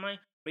Sarazanmai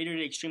rated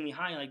it extremely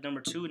high, like number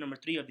 2, number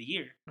 3 of the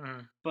year.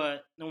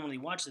 But no one really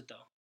watched it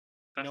though.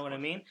 You know what I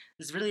mean?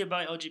 It's really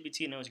about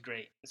LGBT, and it was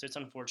great. So it's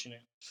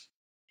unfortunate.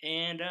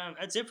 And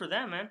that's it for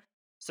that, man.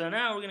 So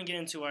now we're gonna get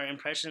into our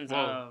impressions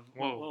of.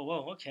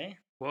 Whoa. Okay.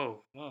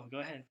 Whoa. Go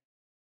ahead.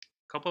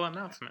 Couple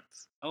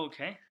announcements.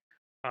 Okay.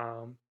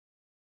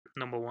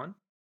 Number 1.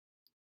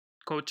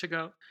 Go check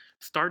out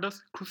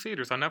Stardust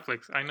Crusaders on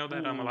Netflix. I know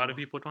that a lot of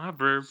people don't have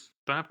Verb,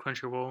 don't have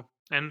Crunchyroll,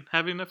 and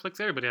having Netflix,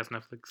 everybody has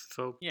Netflix.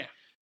 So yeah,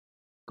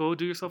 go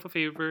do yourself a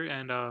favor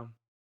and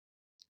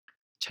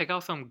check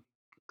out some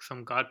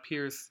God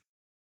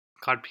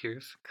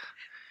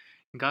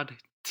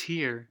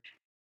tier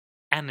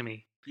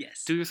anime.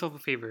 Yes. Do yourself a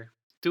favor.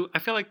 I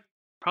feel like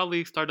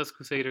probably Stardust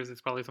Crusaders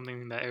is probably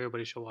something that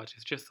everybody should watch.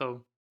 It's just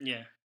so.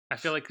 Yeah. I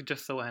feel like it's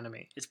just so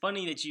anime. It's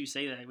funny that you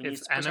say that. When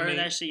it's you started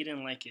that shit, you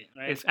didn't like it,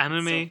 right? It's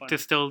anime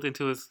distilled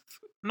into his.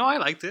 No, I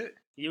liked it.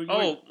 You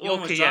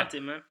almost dropped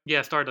it, man.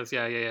 Yeah, Stardust.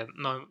 Yeah.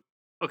 No.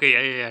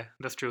 Okay, yeah.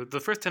 That's true. The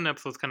first 10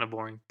 episodes kind of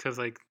boring because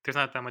like there's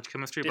not that much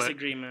chemistry.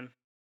 Disagree, man.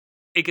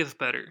 It gets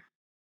better.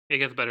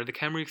 The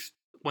chemistry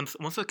once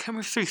the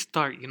chemistry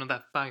start,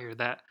 that fire,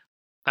 that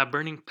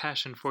burning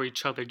passion for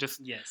each other,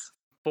 just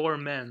 4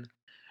 men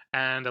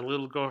and a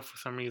little girl for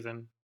some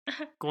reason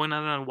going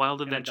on a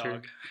wild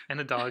adventure and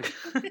a dog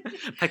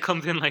that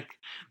comes in like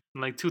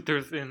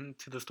 2/3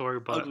 into the story,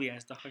 but ugly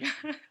ass dog.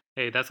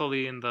 Hey, that's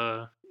only in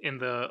the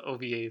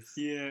OVAs.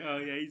 Yeah, oh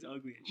yeah, he's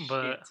ugly as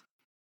shit.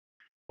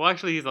 Well,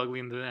 actually, he's ugly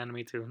in the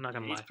anime too. I'm not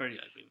gonna lie. He's pretty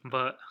ugly.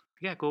 But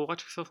yeah, go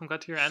watch yourself some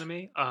God tier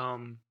anime.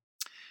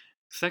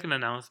 Second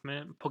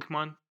announcement,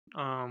 Pokemon.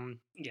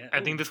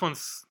 I think this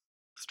one's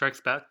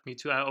Strikes Back. Me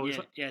too. I always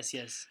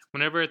yes.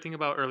 Whenever I think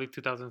about early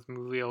 2000s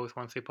movie, I always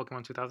want to say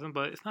Pokemon 2000,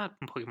 but it's not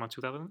Pokemon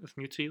 2000. It's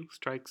Mewtwo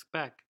Strikes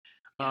Back.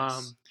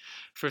 Yes.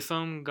 For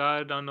some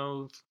God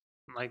unknown,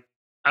 like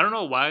I don't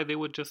know why they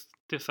would just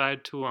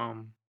decide to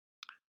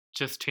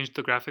just change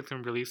the graphics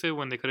and release it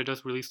when they could have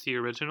just released the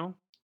original,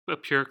 a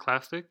pure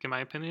classic, in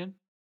my opinion,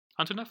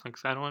 onto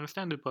Netflix. I don't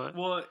understand it, but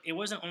it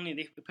wasn't only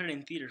they put it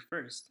in theater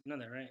first. You know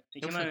that, right?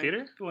 It came out in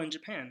theater. Well, in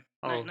Japan,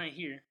 not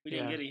here. We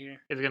didn't get it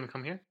here. Is it gonna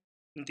come here?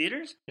 In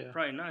theaters? Yeah.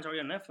 Probably not. It's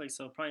already on Netflix,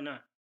 so probably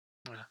not.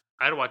 Yeah.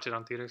 I'd watch it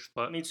on theaters,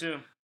 but... Me too.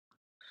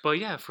 But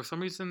yeah, for some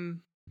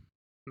reason,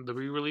 the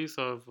re-release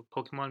of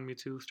Pokemon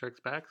Mewtwo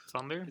Strikes Back is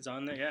on there. It's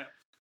on there, yeah.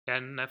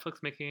 And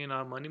Netflix making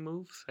money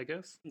moves, I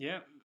guess. Yeah.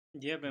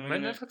 But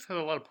Netflix has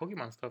a lot of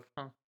Pokemon stuff,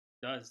 huh?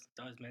 Does,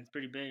 man. It's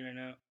pretty big right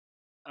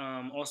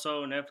now.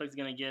 Also, Netflix is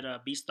going to get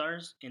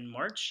Beastars in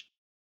March.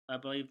 I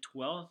believe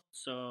 12th.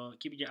 So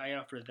keep your eye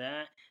out for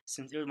that.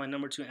 Since it was my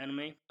number 2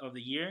 anime of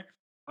the year.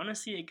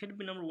 Honestly, it could have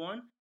been number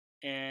 1,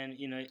 and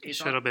it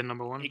should have been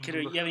number 1. It could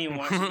have. You haven't even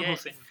watched it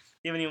yet.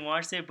 You haven't even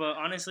watched it, but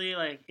honestly,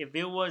 like if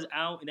it was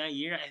out that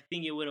year, I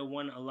think it would have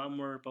won a lot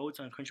more votes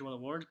on Crunchyroll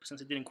Awards. But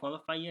since it didn't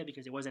qualify yet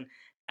because it wasn't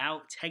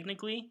out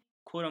technically,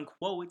 quote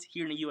unquote,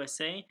 here in the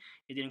USA,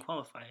 it didn't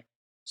qualify.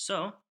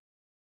 So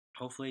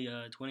hopefully,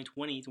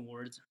 2020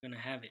 awards are gonna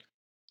have it.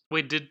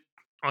 Wait, did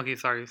okay?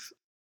 Sorry.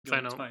 Go,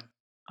 Side it's note.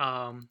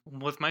 fine.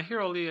 Was My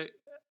Hero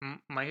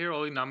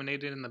only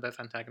nominated in the best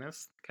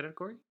antagonist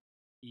category?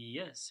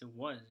 Yes, it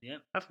was.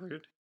 Yep. That's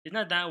weird. It's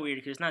not that weird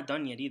because it's not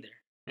done yet either.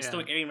 It's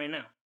still Yeah. airing right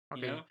now. You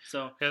Okay. know,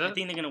 so Yeah. I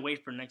think they're gonna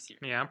wait for next year.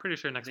 Yeah. I'm pretty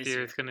sure next This year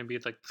year. it's gonna be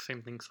like the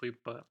same thing sweep,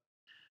 but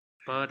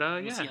We'll see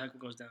yeah. how it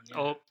goes down. Yeah.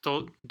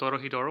 Oh,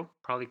 Dorohedoro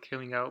probably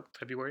killing out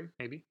February,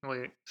 maybe.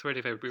 Wait, it's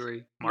already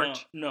February,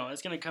 March. No,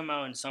 it's gonna come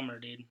out in summer,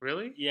 dude.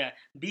 Really? Yeah,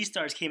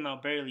 Beastars came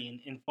out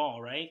barely in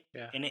fall, right?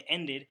 Yeah. And it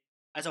ended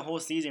as a whole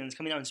season. It's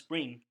coming out in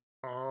spring.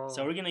 Oh.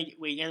 So we're gonna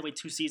wait. You have to wait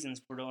 2 seasons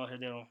for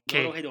Dorohedoro.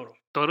 'Kay. Dorohedoro.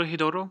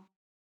 Dorohedoro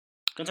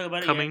Don't talk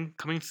about it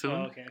coming soon.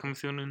 Oh, okay. Coming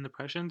soon in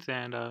Impressions,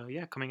 and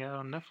yeah, coming out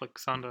on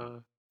Netflix on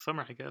the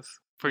summer, I guess.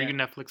 For Yeah. you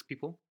Netflix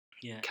people,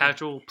 yet. Yeah.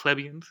 casual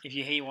plebeians. If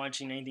you hate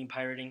watching anything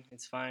pirating,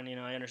 it's fine. You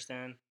know, I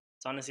understand.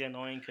 It's honestly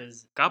annoying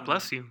because God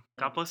bless you.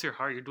 God bless your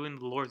heart. You're doing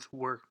the Lord's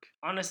work.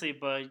 Honestly,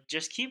 but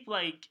just keep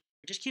bugging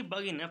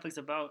Netflix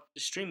about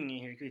streaming it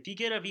here. 'Cause if you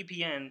get a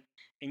VPN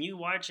and you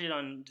watch it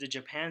on the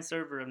Japan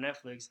server of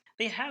Netflix,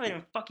 they have it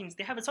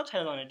they have it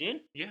subtitled on it,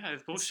 dude. Yeah,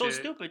 it's bullshit. It's so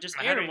stupid. Just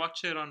I air had to it.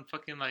 watch it on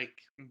fucking like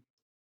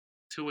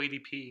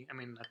 280p. I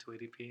mean, not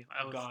 280p.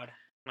 I was God.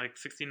 like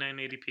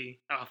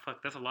 6980p. Oh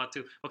fuck, that's a lot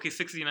too. Okay,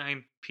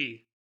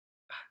 69p.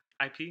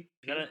 IP?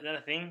 Is that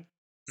a thing?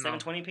 No.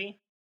 720p?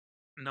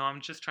 No,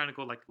 I'm just trying to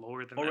go like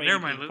lower than that. 480p, Never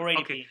mind.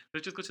 480p. Okay,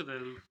 let's just go to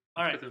the.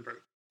 All right. to the break.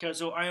 Okay,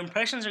 so our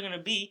impressions are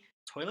gonna be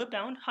Toilet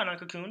Bound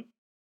Hanako-kun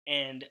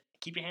and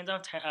Keep Your Hands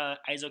Off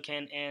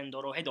Aizoken and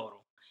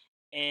Dorohedoro.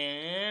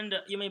 And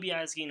you may be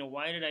asking,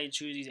 why did I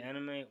choose these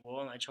anime?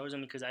 Well, I chose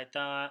them because I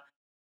thought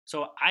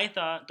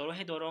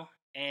Dorohedoro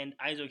and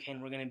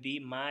Aizoken were gonna be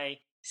my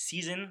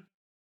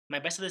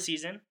best of the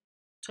season.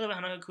 Toilet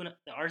Bound Hanako-kun,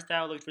 the art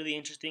style looked really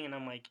interesting, and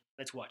I'm like,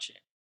 let's watch it.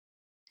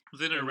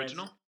 Was it an And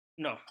original?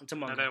 No, it's a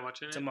manga. Now that I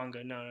watch it? It's a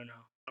manga. No.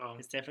 Oh,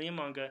 It's definitely a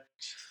manga. fucking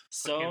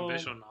So,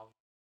 visual novel.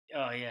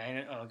 oh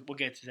yeah, we'll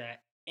get to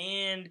that.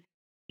 And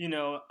you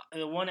know,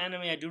 the one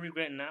anime I do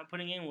regret not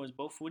putting in was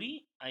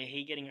Bofuri. I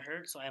hate getting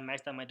hurt, so I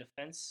maxed out my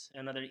defense.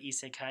 Another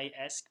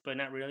isekai-esque, but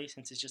not really,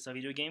 since it's just a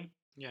video game.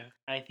 Yeah.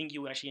 I think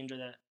you would actually enjoy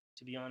that,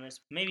 to be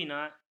honest. Maybe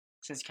not,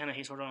 since you kind of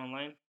hate Sword Art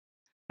Online.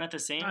 Not the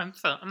same. I'm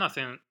not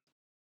saying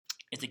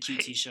It's a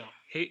QT show.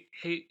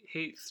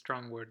 hate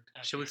strong word.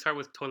 Should we start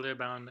with Toilet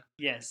Bound?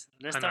 Yes,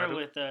 let's start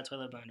with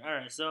Toilet Bound. All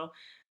right, so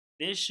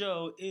this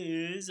show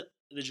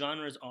the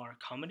genres are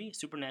comedy,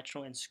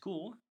 supernatural, and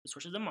school. The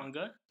source of the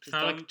manga. It's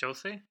not like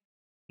Josei?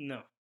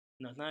 No,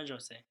 it's not a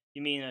josei.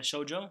 You mean a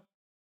shoujo?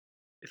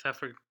 Is that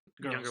for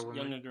younger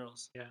women? Younger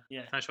girls. Yeah.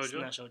 Yeah. It's not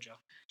shoujo? It's not shoujo.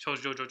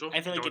 Shoujo. I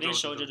feel like it is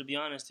shoujo, to be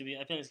honest.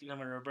 I think it's kind of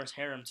a reverse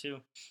harem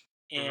too.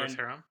 Reverse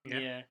harem?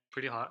 Yeah.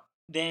 Pretty hot.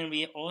 Then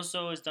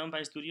it's done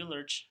by Studio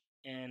Lurch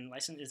and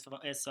licensed.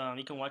 It's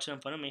you can watch it on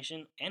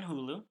Funimation and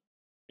Hulu,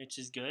 which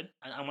is good.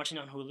 I'm watching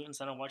it on Hulu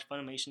instead of watch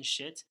Funimation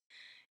shit.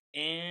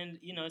 And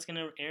you know it's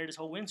gonna air this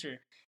whole winter,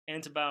 and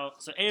it's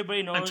about so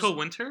everybody knows until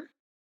winter.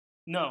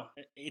 No,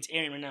 it's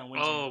airing right now.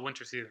 Winter. Oh,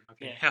 winter season.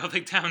 Okay. Yeah. I was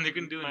like, damn, they're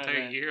gonna do an My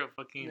entire bad. year of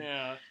fucking.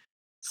 Yeah.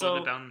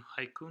 So down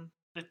Haikun.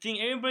 The thing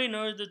everybody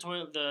knows the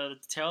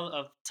tale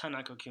of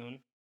Tanako-kun,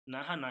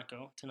 not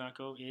Hanako.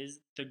 Tanako is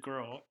the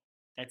girl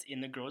that's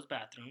in the girl's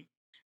bathroom,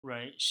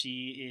 right?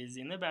 She is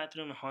in the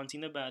bathroom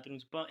haunting the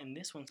bathrooms, but in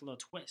this one's a little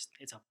twist.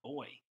 It's a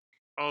boy.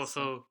 Oh,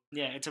 so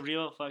yeah, it's a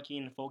real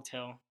fucking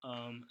folktale.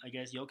 I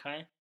guess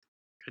yokai.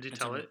 Could you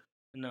tell it?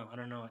 No, I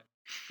don't know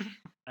it.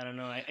 I don't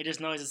know. I just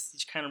know it's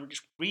just kind of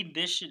just read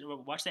this shit,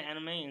 watch the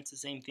anime, and it's the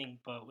same thing,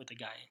 but with a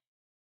guy.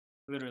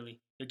 Literally,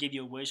 they'll give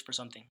you a wish for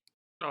something.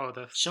 Oh,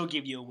 that's. She'll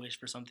give you a wish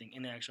for something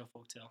in the actual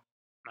folktale.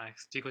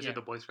 Nice. Do you go to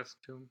the boys'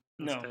 restroom?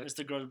 No, it's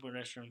the girls'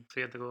 restroom. So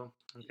you have to go.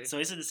 Okay. So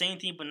this is the same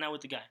thing, but not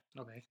with the guy.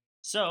 Okay.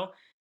 So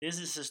this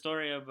is a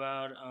story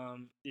about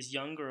this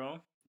young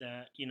girl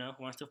that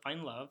wants to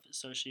find love.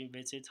 So she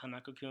visits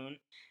Hanako-kun,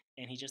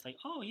 and he's just like,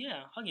 "Oh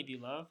yeah, I'll give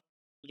you love.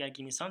 You gotta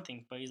give me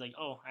something." But he's like,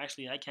 "Oh,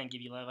 actually, I can't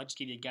give you love. I just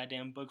give you a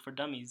goddamn book for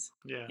dummies."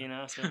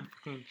 Yeah. So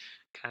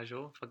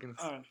casual, fucking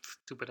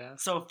stupid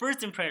ass. So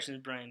first impressions,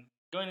 Brian,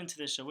 going into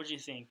this show, what did you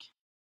think?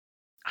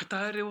 I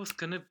thought it was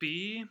gonna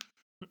be.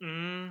 A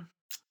gem.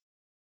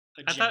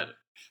 I thought,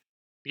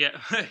 yeah,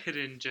 a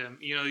hidden gem.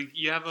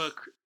 You have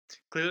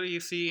clearly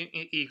you see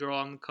e-girl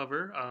on the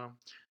cover,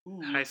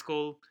 high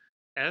school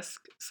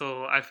esque.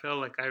 So I felt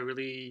like I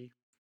really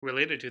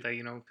related to that,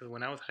 because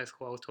when I was high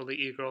school, I was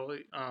totally e-girl,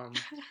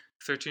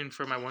 searching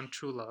for my one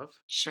true love.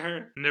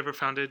 Sure. Never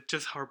found it,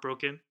 just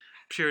heartbroken,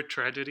 pure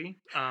tragedy.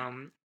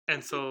 And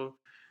so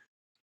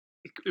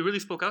it really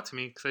spoke out to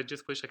me because I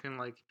just wish I can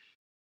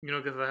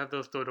because I have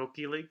those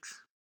Doroki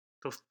legs,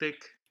 those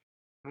thick.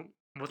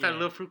 What's that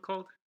little fruit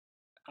called?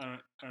 I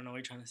don't know what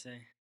you're trying to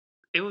say.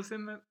 It was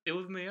in the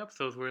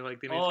episodes where they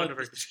made fun of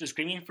her. The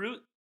screaming fruit.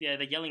 Yeah,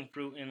 the yelling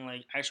fruit in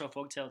like actual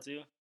folktale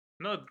too.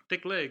 No,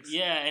 thick legs.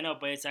 Yeah, I know,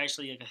 but it's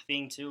actually like a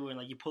thing too, and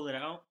like you pull it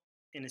out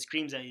and it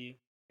screams at you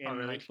Oh, in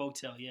really? like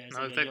folktale. Yeah, it's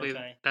No, like a exactly.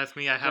 yokai, That's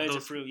me. I but it's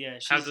a fruit. Yeah,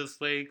 have those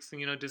legs,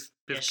 and just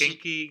yeah this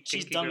she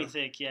she's ganky dummy girl,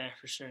 thick. Yeah,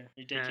 for sure, and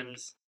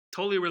ridiculous.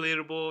 totally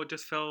relatable.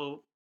 Just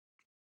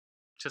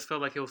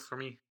felt like it was for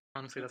me.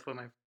 Honestly, that's what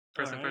my All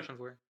first right, impressions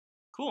were.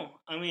 cool.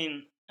 I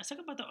mean, let's talk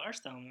about the art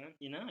style, man.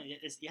 You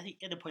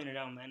have to point it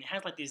out, man. It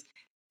has like these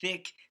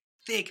thick,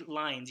 thick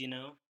lines,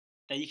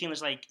 that you can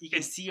just like you can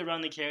It see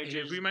around the it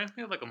characters. reminds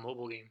me of like a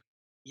mobile game,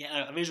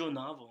 Yeah, a visual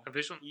novel. a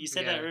visual. You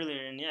said that Yeah,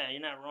 earlier, and yeah, you're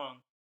not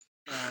wrong.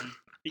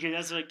 Because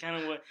that's what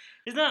kind of what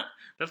it's not.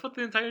 that's what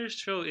the entire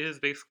show is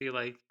basically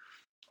like.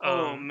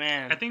 Oh I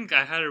man, think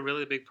I had a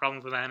really big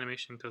problem with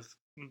animation because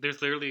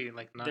there's literally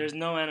like none. there's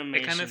no It kind of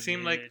animation,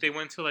 seemed like dude. they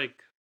went to like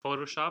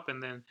Photoshop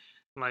and then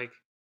like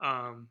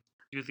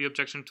use the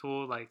objection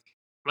tool like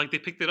they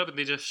picked it up and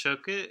they just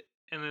shook it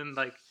and then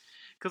like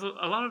because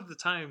a lot of the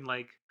time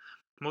like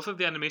most of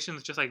the animation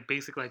is just like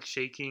basic like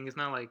shaking. It's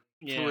not like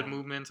fluid Yeah,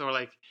 movements or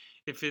like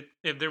if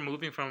they're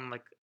moving from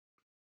like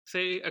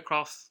say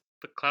across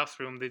the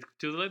classroom they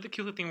do like the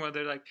cute thing where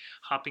they're like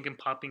hopping and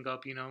popping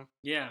up,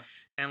 yeah,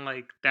 and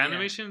like the yeah.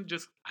 animation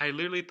just I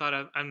literally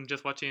thought I'm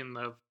just watching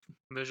a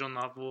visual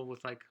novel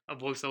with like a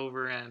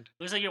voiceover and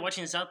Looks like you're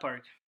watching South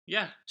Park,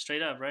 yeah.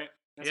 straight up, right?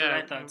 That's what Yeah,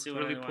 I thought too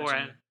when I really was poor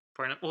watching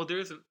it. well, there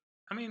isn't.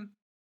 I mean,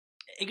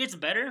 It gets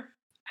better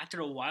after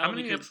a how while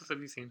many because episodes have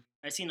you seen?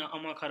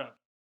 I'm all caught up.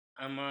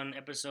 I'm on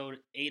episode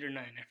 8 or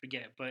 9, I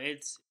forget, but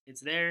it's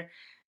there.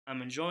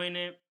 I'm enjoying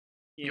it.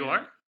 You You know,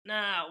 are?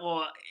 nah.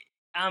 Well,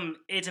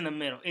 it's in the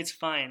middle. It's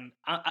fine.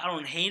 I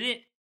don't hate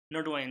it,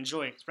 nor do I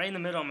enjoy it. It's right in the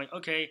middle. I'm like,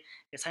 okay,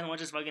 it's time to watch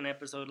this fucking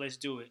episode. Let's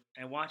do it.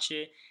 I watch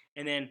it,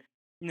 and then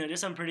there's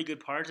some pretty good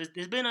parts.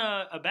 There's been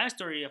a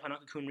backstory of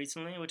Hanako-kun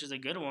recently, which is a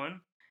good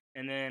one,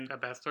 and then A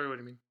bad story? What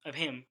do you mean? of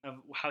him, of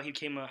how he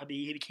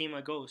became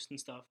a ghost and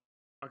stuff.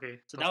 Okay,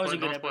 So that was a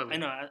good don't episode. spoil I it.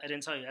 know I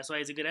didn't tell you. That's why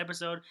it's a good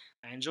episode.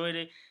 I enjoyed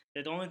it.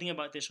 The only thing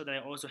about this show that I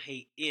also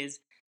hate is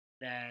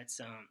that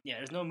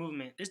there's no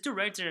movement. This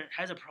director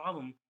has a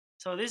problem.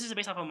 So this is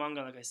based off a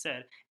manga, like I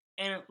said,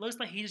 and it looks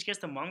like he just gets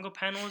the manga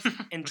panels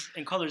and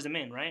colors them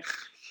in, right?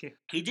 Yeah.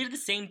 He did the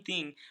same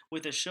thing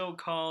with a show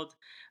called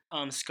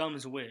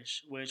Scum's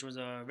Wish, which was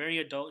a very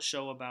adult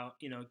show about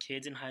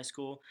kids in high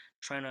school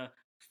trying to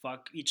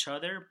fuck each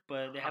other,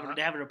 but Uh-huh.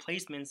 they have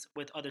replacements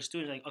with other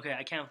students. Like, okay,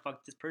 I can't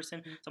fuck this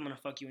person, so I'm gonna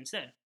fuck you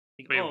instead.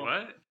 Like, Wait, oh,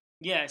 what?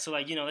 yeah. So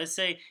like let's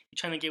say you're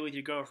trying to get with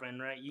your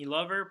girlfriend, right? You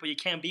love her, but you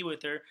can't be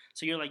with her,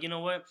 so you're like, you know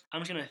what?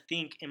 I'm just gonna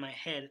think in my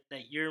head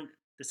that you're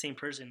the same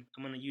person.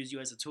 I'm gonna use you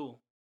as a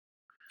tool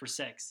for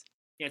sex.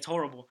 Yeah, it's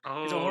horrible.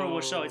 It's a horrible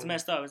show. It's Oh,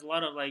 messed up. It's a is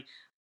lot it of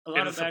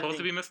bad supposed to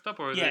things. be messed up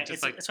or is Yeah, it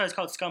just like? that's why it's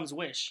called Scum's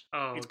Wish.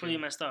 Oh, It's pretty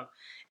okay. messed up.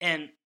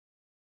 And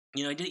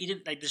he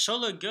did like the show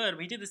looked good,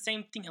 but he did the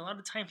same thing. A lot of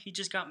the time, he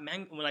just got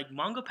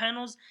manga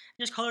panels,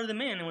 and just colored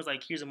them in, and was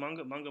like, "Here's a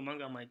manga, manga,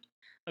 manga." I'm like,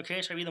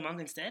 "Okay, should I read the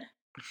manga instead?"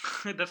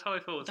 That's how I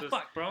feel. What the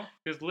fuck, bro?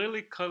 It's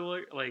literally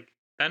color like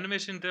the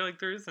animation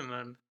directors and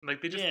then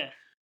like they just Yeah.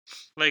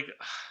 like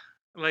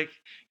like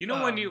when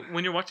Um.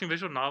 you're watching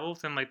visual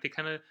novels and like they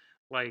kind of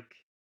like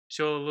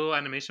show a little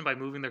animation by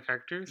moving their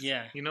characters.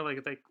 Yeah. Like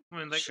it's like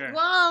when like Sure.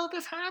 wow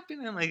this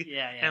happened and like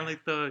Yeah. and Yeah.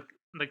 like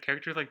the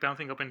characters like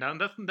bouncing up and down.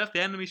 That's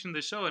the animation of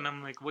the show and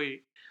I'm like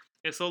wait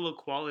it's so low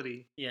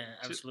quality. Yeah. Well,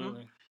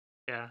 Absolutely.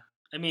 yeah.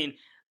 I mean,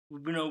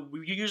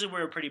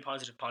 we're a pretty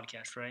positive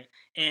podcast, right?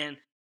 And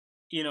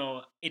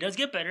it does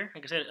get better.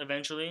 Like I said,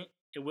 eventually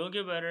it will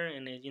get better,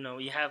 and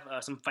you have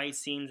some fight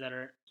scenes that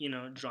are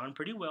drawn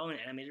pretty well and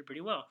animated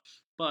pretty well.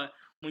 But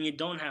when you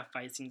don't have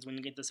fight scenes, when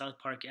you get the South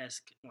Park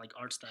esque like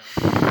art style,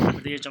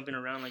 where they're jumping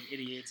around like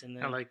idiots, and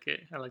I then like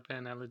it. I like the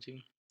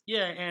analogy.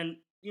 yeah, and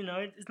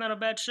it's not a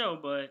bad show,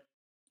 but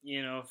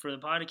for the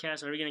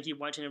podcast, are we gonna keep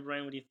watching it,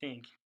 Brian? What do you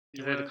think?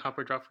 Is You it a want?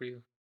 copper drop for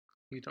you?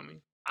 You tell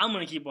me. I'm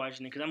gonna keep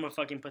watching it because I'm a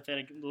fucking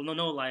pathetic,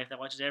 no life that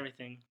watches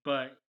everything.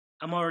 But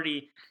I'm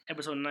already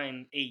episode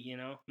 9, 8.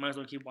 Might as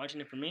well keep watching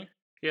it for me.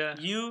 Yeah.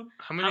 You,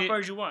 How how many? far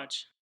did you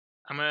watch?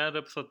 I'm at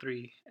episode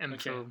 3, and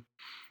Okay. so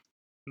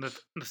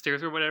the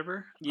stairs or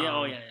whatever. Yeah.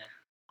 Oh yeah.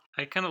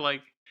 Yeah. I kind of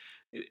like.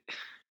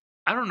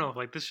 I don't know.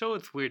 Like this show,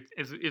 it's weird.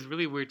 It's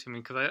really weird to me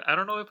because I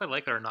don't know if I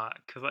like it or not.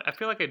 Because I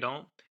feel like I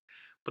don't.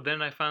 But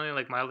then I finally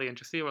like mildly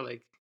interested. Or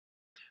like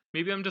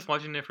maybe I'm just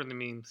watching it for the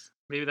memes.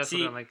 Maybe that's what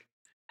See, I'm like.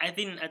 I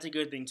think that's a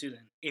good thing too.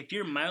 Then, if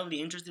you're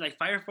mildly interested, like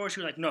Fire Force,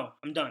 you're like, no,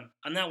 I'm done.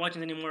 I'm not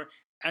watching it anymore.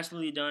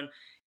 Absolutely done.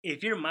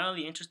 If you're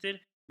mildly interested,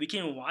 we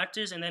can watch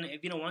this, and then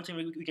if you don't want to,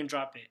 we can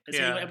drop it. Let's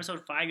say you go Yeah.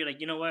 episode 5, you're like,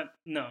 you know what?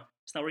 No,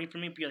 it's not working for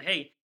me. But you're like,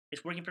 hey,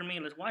 it's working for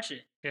me. Let's watch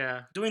it.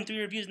 Yeah. Doing 3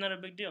 reviews is not a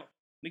big deal.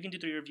 We can do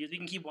 3 reviews. We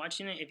can keep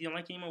watching it. If you don't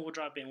like it anymore, we'll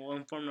drop it and we'll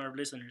inform our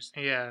listeners.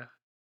 Yeah.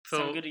 So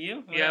Sound good to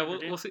you? yeah, Whatever,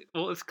 dude. we'll see.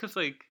 Well, it's because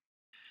like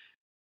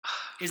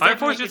It's Fire definitely-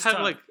 Force just it's had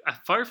tough. like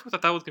Fire Force I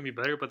thought was gonna be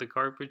better, but the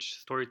garbage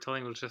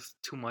storytelling was just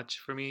too much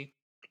for me.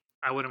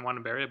 I wouldn't want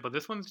to bear it, but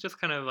this one's just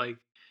kind of like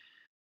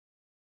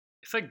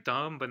it's like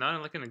dumb, but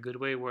not like in a good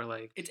way. Where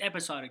like, It's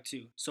episodic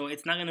too, so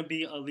it's not gonna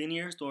be a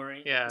linear story.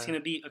 It's yeah, gonna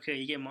be okay.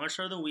 You get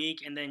Monster of the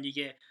Week, and then you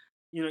get,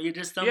 you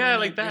just yeah,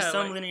 like there's that.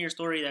 some Like, linear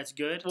story that's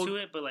good well, to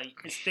it, but like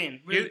it's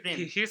thin, really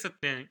thin. here's the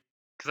thing,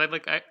 because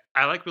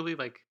I like really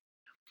like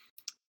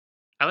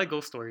I like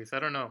ghost stories. I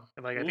don't know.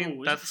 Like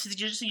Ooh, this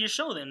is your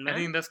show then, I man.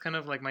 think that's kind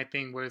of like my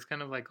thing, where it's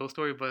kind of like ghost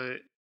story, but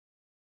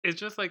it's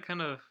just like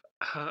kind of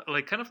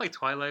like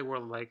Twilight, where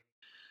like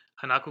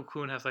Hanako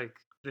Kun has like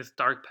this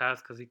dark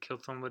past because he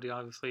killed somebody,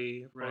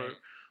 obviously, or Right.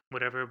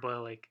 whatever.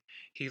 But like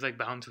he's like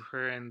bound to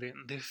her, and then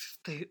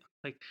they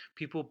like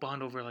people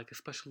bond over like a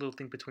special little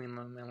thing between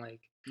them, and like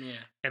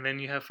Yeah. and then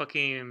you have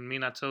fucking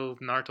Minato,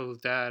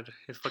 Naruto's dad,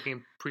 his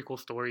fucking prequel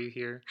story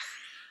here.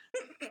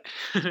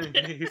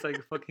 He's like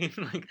fucking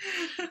like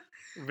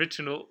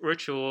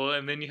ritual,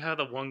 and then you have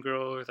the one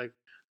girl who's like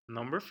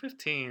number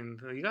 15.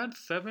 You got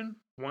 7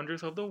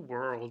 wonders of the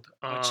world.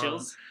 Oh,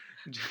 chills.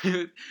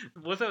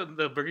 What's that?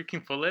 The Burger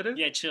King full lettuce?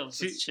 Yeah, chills.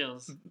 She It's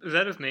chills. is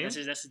that his name? That's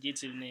his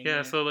YouTube name. Yeah.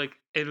 Yeah. So like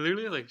it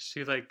literally like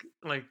she's like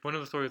one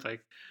of the stories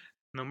like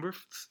number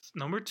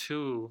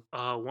 2,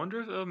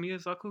 Wonders of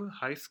Miyazaku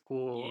High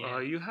School. Yeah.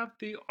 You have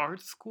the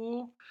art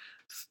school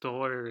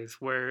stores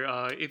where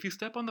if you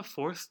step on the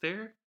 4th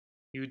stair,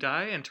 you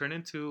die and turn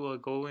into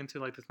go into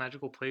like this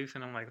magical place.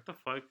 And I'm like, what the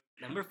fuck?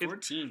 Number It's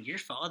 14, your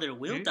father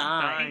will it's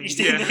die. dying.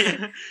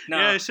 Yeah, No.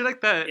 yeah, shit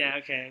like that. Yeah,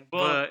 okay.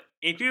 Well, But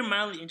if you're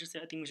mildly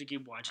interested, I think we should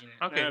keep watching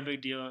it. okay, Not a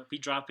big deal. If we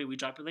drop it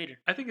later.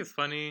 I think it's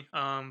funny.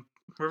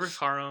 Reverse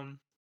harem.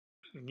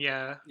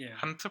 Yeah, Yeah.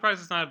 I'm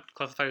surprised it's not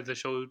classified as a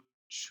show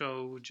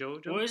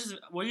JoJo.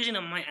 We're using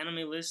my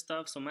anime list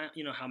stuff, so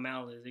how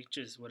Mal is. It's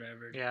just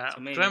whatever. Yeah, So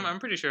 'cause maybe I'm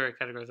pretty sure I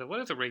categorize it. What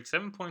is the rate?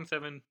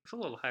 7.7. It's a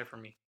little high for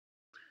me.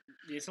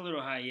 it's a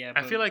little high, yeah.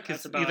 I But feel like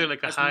that's it's either like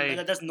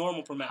a that's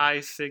normal for Mal.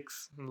 high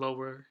 6,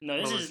 lower No,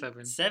 this lower is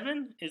 7.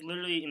 7 is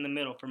literally in the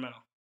middle for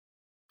Mal.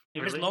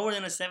 If it's Really? lower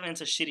than a 7,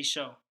 it's a shitty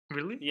show.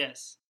 Really?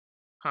 Yes.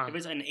 Huh. If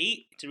it's an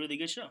 8, it's a really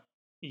good show.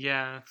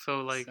 Yeah.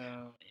 So like,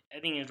 So I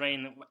think it's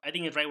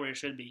right where it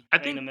should be. I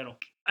Right in the think middle.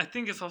 I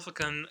think it's also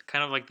kind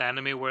of like the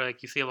anime where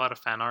like you see a lot of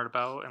fan art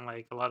about, and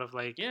like a lot of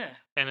like Yeah.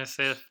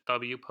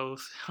 NSFW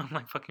posts on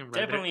like fucking Reddit.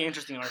 Definitely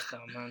interesting art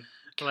style, man.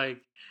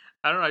 Like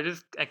I don't know.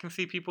 I can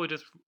see people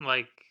just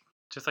like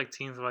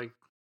teens like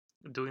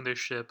doing their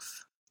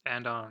ships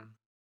and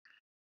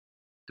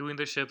doing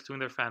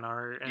their fan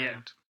art, and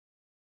Yeah.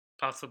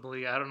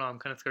 possibly I don't know. I'm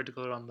kind of scared to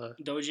go on the.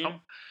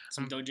 Dojin.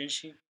 Some I'm,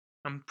 doujinshi.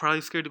 I'm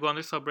probably scared to go on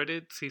their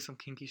subreddit, see some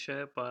kinky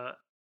shit, but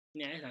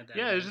Yeah, it's not that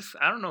yeah, bad. it's just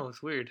I don't know.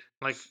 It's weird.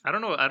 Like I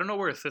don't know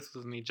where it sits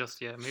with me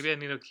just yet. Maybe I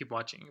need to keep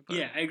watching. But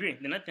Yeah, I agree.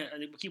 Then I think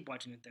we'll keep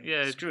watching it then.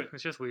 yeah, Screw it.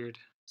 it's just weird.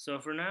 So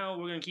for now,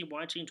 we're gonna keep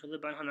watching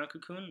Toiletban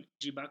Hanako-kun,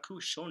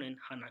 Jibaku Shonen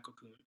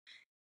Hanako-kun.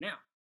 Now,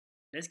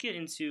 let's get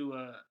into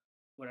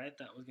what I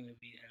thought was gonna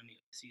be anime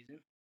of the season,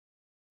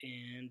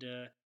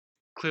 and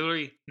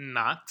Clearly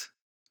not.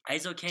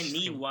 Aizoken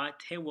ni wa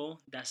te wo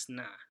dasu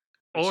na.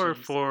 Or which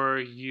is- for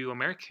you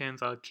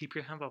Americans, keep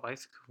your hands off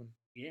Ice-kun.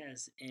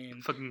 yes,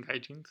 and Fucking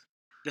gaijins.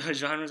 the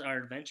genres are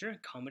adventure,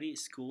 comedy,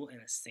 school,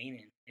 and a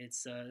seinen.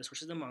 It's the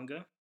source of the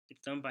manga.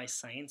 It's done by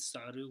Science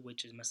Saru,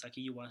 which is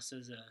Masaki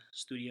Yuasa's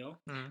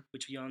studio, Mhm.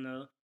 which we all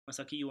know.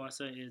 Masaki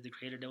Yuasa is the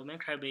creator of Devilman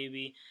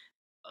Crybaby.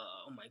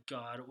 Oh my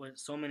god, with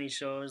so many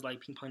shows like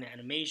Ping Pong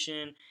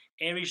Animation,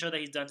 every show that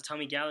he's done to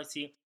Tommy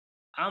Galaxy.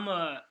 I'm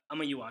a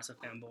Yuasa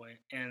fanboy,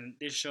 and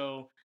this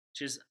show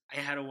I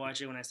had to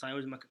watch it when I saw it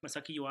was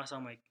Masaki Yuasa.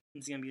 I'm like,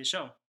 this is gonna be the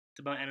show. It's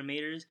about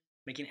animators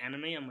making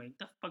anime. I'm like,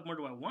 the fuck more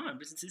do I want?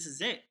 This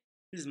is it.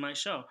 This is my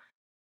show.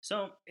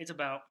 So it's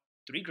about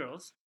 3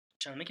 girls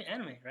trying to make an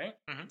anime, right?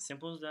 Mhm.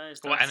 Simple as that.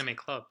 Well, anime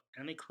club.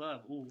 Anime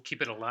club. Ooh.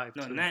 Keep it alive.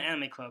 No, too. not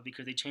anime club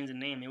because they changed the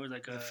name. It was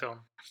like The a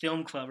film.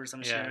 film club or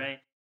some shit, Yeah. right?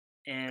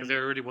 Because And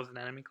there already was an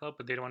anime club,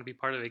 but they don't want to be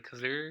part of it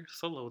because they're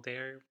solo.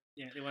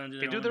 yeah, they want to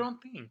They do their own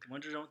thing. They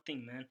want to do their own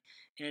thing, man,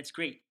 and it's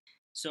great.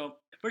 So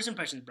first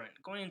impressions, Brian.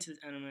 Going into this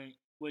anime,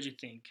 what did you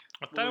think?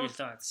 I What thought were it your was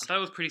thoughts? I thought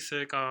it was pretty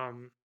sick.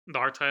 The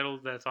art title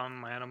that's on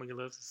my anime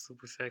list is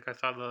super sick. I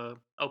saw the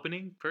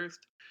opening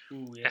first.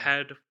 Ooh, It yeah.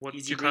 had what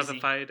Easy you breezy.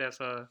 classified as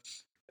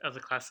a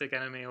classic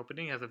anime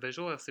opening, as a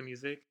visual, as the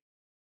music,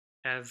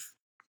 as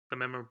the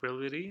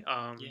memorability.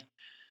 Yeah.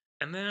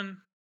 And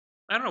then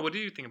I don't know. What do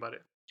you think about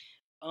it?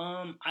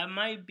 I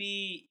might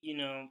be,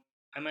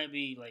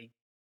 like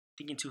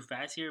thinking too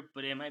fast here,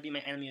 but it might be my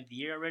anime of the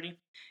year already.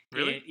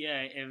 Really?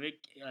 Yeah. If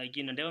it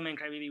Devilman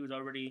Crybaby was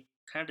already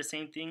kind of the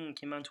same thing. It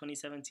came out in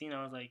 2017.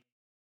 I was like,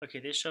 okay,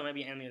 this show might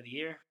be anime of the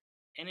year,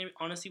 and it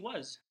honestly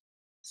was.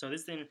 So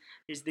this thing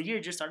is the year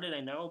just started,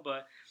 I know,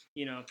 but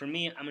for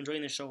me, I'm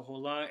enjoying the show a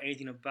whole lot.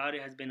 Everything about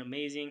it has been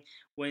amazing.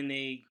 When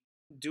they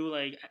do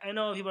like, I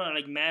know people are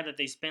like mad that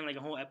they spent like a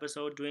whole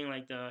episode doing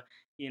like the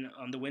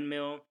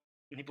windmill,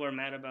 and people are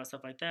mad about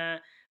stuff like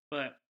that.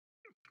 But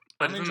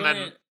But I'm isn't enjoying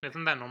that it.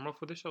 isn't that normal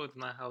for the show? Isn't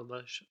that how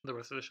the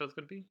rest of the show is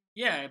gonna be?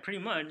 Yeah, pretty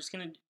much. Just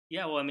gonna.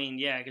 Yeah, well, I mean,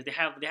 yeah, because they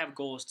have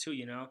goals too,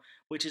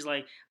 which is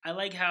like I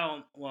like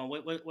how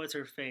what's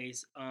her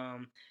face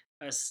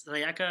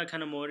Sayaka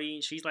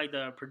Kanamori, she's like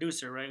the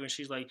producer, right? When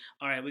she's like,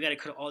 all right, we got to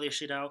cut all this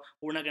shit out.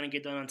 We're not going to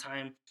get done on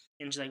time.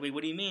 And she's like, wait,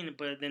 what do you mean?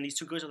 But then these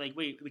two girls are like,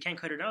 wait, we can't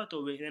cut it out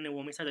though. And then the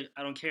woman says, like,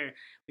 I don't care.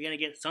 We got to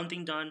get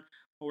something done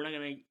or we're not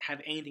going to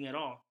have anything at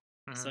all.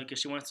 So, Mhm. because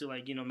she wants to,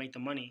 like, make the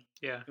money.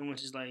 Yeah. And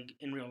which is like,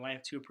 in real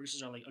life, two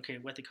producers are like, okay,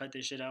 we have to cut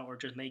this shit out or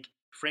just make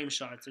frame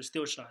shots or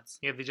still shots.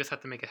 Yeah, they just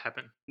have to make it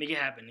happen. Make it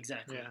happen,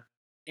 exactly. Yeah.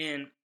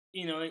 And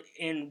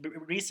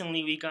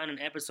recently we got an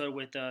episode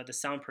with the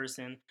sound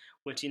person,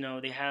 which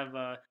they have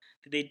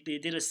they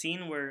did a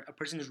scene where a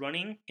person is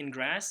running in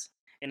grass,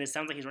 and it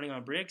sounds like he's running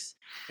on bricks,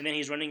 and then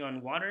he's running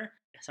on water.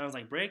 It sounds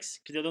like bricks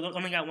because they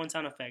only got one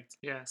sound effect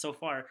Yeah. so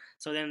far.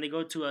 So then they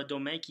go to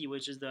Domeki,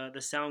 which is the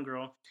sound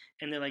girl,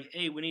 and they're like,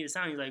 "Hey, we need a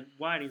sound." He's like,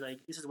 "Why?" And he's like,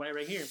 "This is why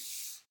right here."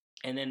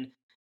 And then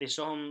they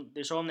show him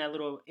that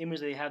little image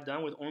that they have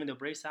done with only the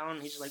brake sound.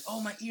 And he's just like, "Oh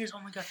my ears! Oh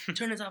my god!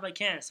 Turn this off! I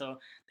can't." So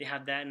they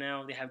have that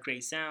now. They have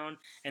great sound,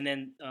 and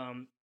then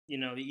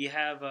you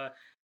have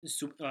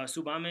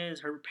Subame's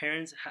her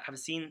parents have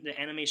seen the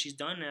anime she's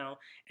done now,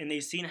 and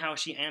they've seen how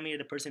she animated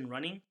the person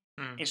running.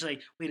 Mm. And she's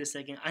like, wait a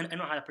second, I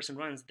know how that person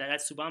runs.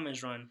 That's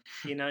Subame's run.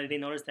 They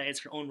noticed that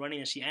it's her own running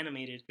that she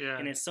animated, Yeah.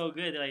 and it's so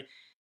good. They're like,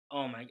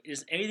 oh my,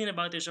 just everything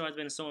about this show has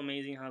been so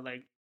amazing. How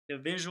like the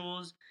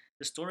visuals,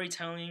 the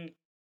storytelling.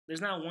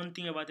 There's not one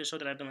thing about this show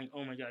that I've been like,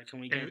 oh my god, can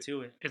we get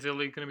to it? Is it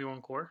only gonna be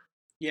one core?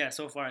 Yeah,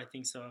 so far I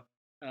think so.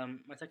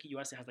 Masaki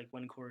Yuasa has like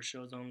one core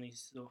shows only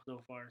so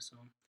far, so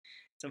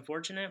it's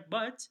unfortunate,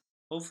 but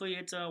hopefully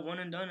it's one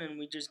and done, and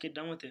we just get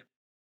done with it.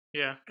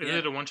 Yeah. Is Yeah.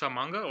 it a one shot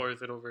manga or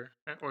is it over?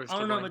 Or is it I still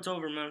don't know going? if it's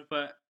over, man,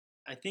 but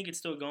I think it's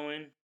still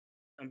going.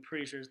 I'm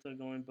pretty sure it's still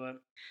going,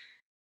 but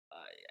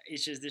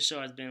it's just this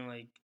show has been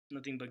like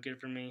nothing but good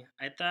for me.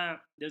 I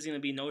thought there's gonna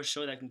be no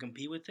show that can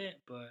compete with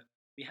it, but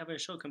we have a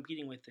show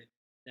competing with it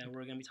that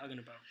we're gonna be talking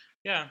about.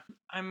 Yeah.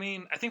 I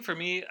mean, I think for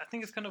me, I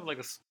think it's kind of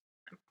like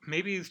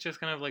maybe it's just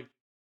kind of like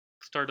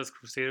Stardust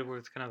Crusader, where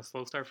it's kind of a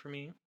slow start for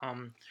me. How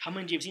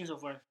many do you have seen so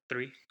far?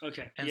 3.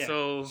 Okay. And yeah.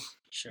 so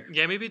Sure.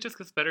 yeah, maybe it just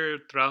gets better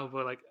throughout,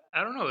 but like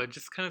I don't know, it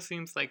just kind of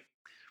seems like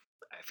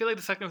I feel like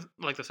the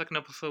second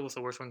episode was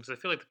the worst one because I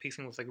feel like the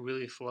pacing was like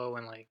really slow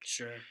and like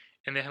Sure.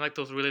 and they had like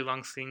those really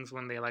long scenes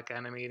when they like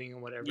animating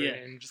and whatever, Yeah.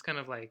 and just kind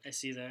of like I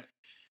see that.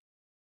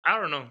 I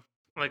don't know,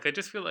 like I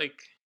just feel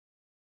like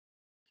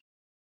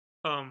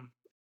um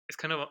it's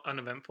kind of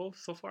uneventful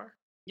so far,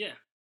 Yeah.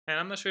 and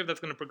I'm not sure if that's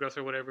gonna progress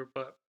or whatever,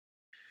 but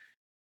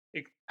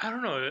I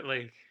don't know,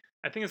 like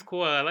I think it's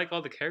cool. I like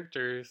all the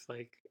characters.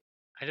 Like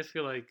I just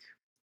feel like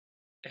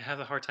it has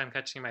a hard time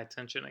catching my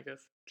attention. I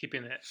guess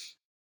keeping it.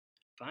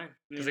 Fine. I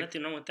mean, Cause there's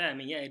nothing wrong with that. I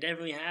mean, yeah, it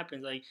definitely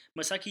happens. Like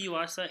Masaki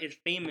Yuasa is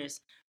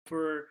famous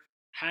for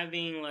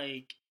having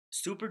like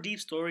super deep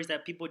stories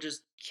that people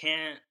just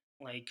can't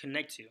like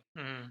connect to.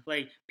 mm,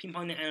 Like Ping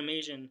Pong the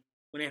animation,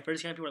 when it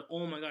first came out, people were like,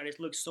 "Oh my god, this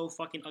looks so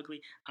fucking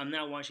ugly." I'm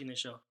not watching the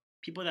show.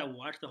 People that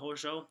watch the whole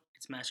show,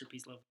 it's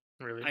masterpiece level.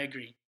 really, I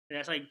agree.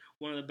 That's like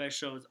one of the best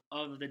shows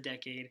of the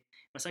decade.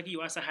 Masaki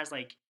Yuasa has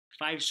like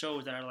 5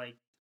 shows that are like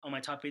on my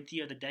top 50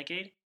 of the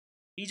decade.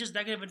 He's just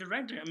that good of a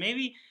director.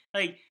 Maybe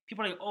like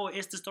people are like, oh,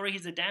 it's the story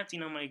he's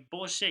adapting. I'm like,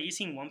 bullshit. You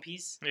seen One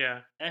Piece?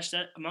 yeah, That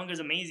manga is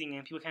amazing,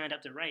 and people can't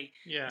adapt it right.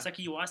 yeah,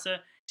 Masaki Yuasa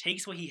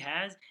takes what he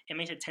has and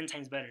makes it 10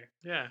 times better.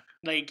 yeah,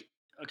 Like,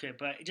 okay,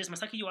 but just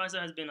Masaki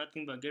Yuasa has been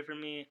nothing but good for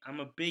me.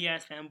 I'm a big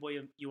ass fanboy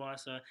of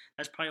Yuasa.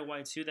 That's probably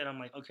why too that I'm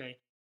like, okay,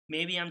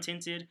 maybe I'm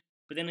tinted.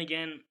 But then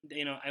again,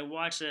 I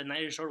watched a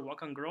Night is Short,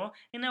 Walk on Girl,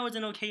 and that was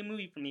an okay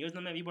movie for me. It was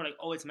not that people were like,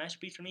 oh, it's a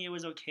masterpiece for me. It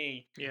was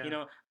okay. yeah,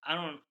 I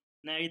don't.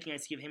 Not everything I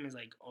see of him is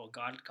like, oh,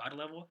 God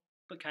level,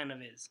 but kind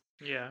of is.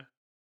 yeah.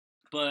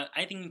 But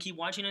I think you can keep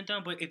watching it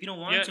though. But if you don't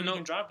want Yeah, to, no, we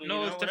can drop it.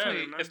 no, it's whatever,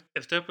 definitely man.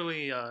 it's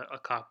definitely a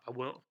cop.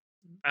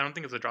 I don't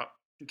think it's a drop.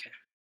 Okay.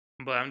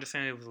 But I'm just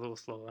saying it was a little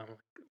slow.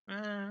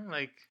 I'm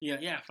like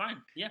Yeah, fine.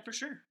 Yeah, for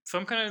sure. so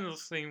I'm kind of in the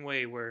same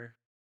way where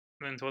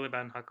when Toilet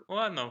Bound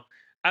well, no,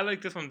 I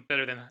like this one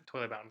better than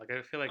Toilet Bound. Like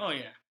I feel like Oh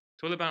yeah.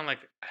 Toilet Bound, like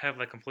I have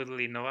like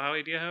completely no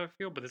idea how I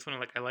feel, but this one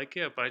like I like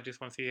it, but I just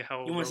want to see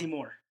how You want to see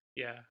more.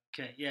 Yeah.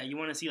 Okay. Yeah, you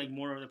want to see like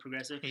more of the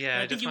progressive. Yeah,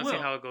 And I I think just you want to see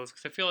will. how it goes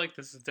because I feel like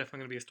this is definitely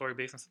gonna be a story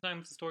based, and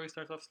sometimes the story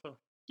starts off slow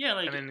Yeah,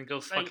 like and then it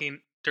goes like fucking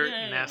dirt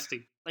yeah,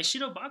 nasty. like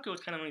Shirobako was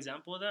kind of an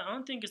example of that. I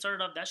don't think it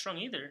started off that strong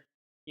either.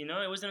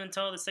 It wasn't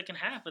until the second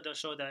half of the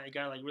show that it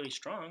got like really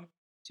strong.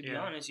 To be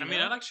honest, I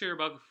mean, I like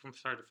Shirobako from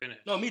start to finish.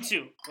 No, me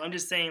too. I'm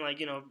just saying,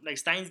 like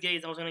Steins Gate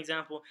is also an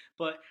example.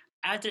 But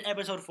after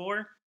episode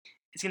 4,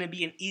 it's gonna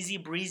be an easy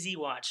breezy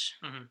watch.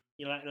 Mhm.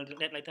 You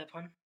like that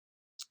pun?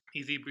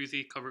 Easy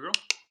breezy cover girl.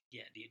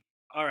 Yeah, dude.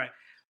 All right.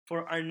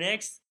 For our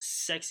next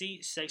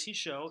sexy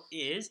show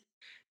is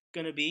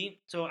gonna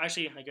be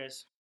actually, I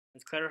guess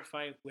let's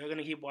clarify. We're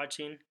gonna keep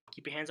watching.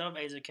 Keep your hands off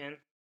Aizuken,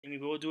 and we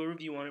will do a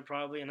review on it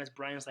probably, unless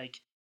Brian's like,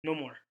 no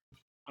more.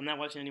 I'm not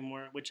watching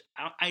anymore, which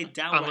I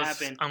doubt will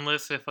happen.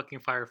 Unless the fucking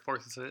fire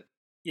forces it.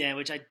 Yeah,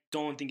 which I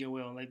don't think it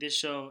will. Like this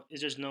show is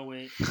just no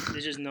way.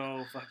 There's just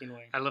no fucking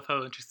way. I love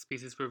how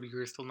Interspecies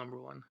Reviewer is still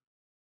 #1.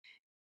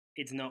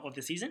 It's no of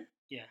the season.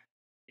 Yeah.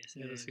 Yes, it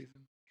Yeah, is. the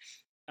season.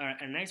 All right,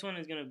 our next one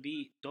is gonna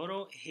be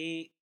Doro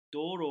Hei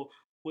Hidoro,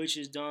 which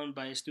is done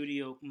by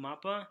Studio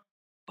Mappa.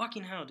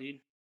 Fucking hell, dude.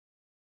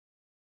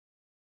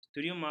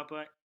 Studio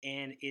Mappa,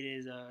 and it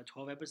is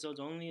 12 episodes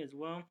only as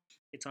well.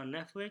 It's on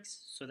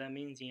Netflix, so that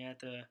means you have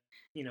to,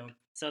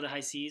 sell the high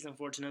seas,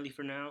 unfortunately,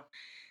 for now.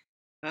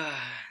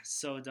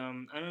 So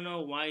dumb. I don't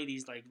know why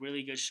these like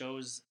really good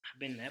shows have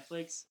been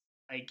Netflix.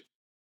 Like,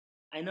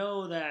 I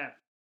know that,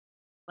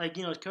 like,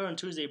 Current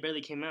Tuesday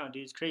barely came out,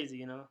 dude. It's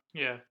crazy,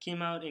 Yeah.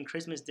 Came out in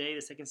Christmas Day,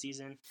 the second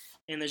season,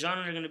 and the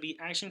genres are gonna be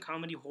action,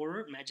 comedy,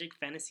 horror, magic,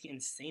 fantasy,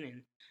 and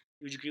seinen.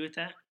 Would you agree with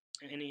that?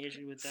 Any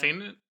issue with that?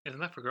 Seinen? Isn't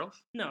that for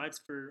girls? No, it's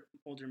for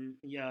older,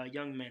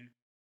 young men.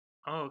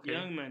 Oh, okay.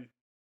 Young men.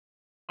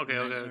 Okay,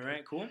 All right, okay. all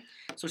right, cool.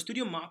 So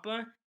Studio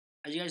Mappa,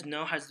 as you guys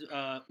know, has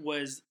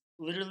was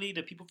literally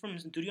the people from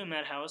Studio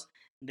Madhouse.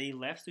 They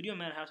left Studio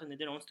Madhouse and they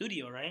did their own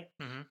studio, right?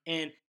 Mm-hmm.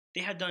 And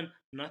they have done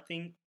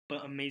nothing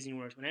but amazing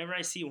work. Whenever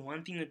I see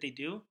one thing that they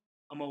do,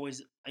 I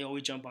always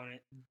jump on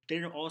it.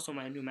 They're also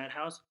my new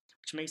Madhouse,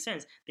 which makes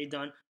sense. They've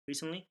done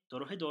recently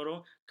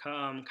Dorohedoro,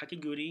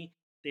 Kakeguri.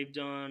 They've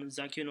done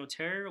Zakyo no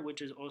Terror,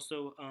 which is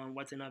also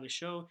Watanabe's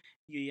show.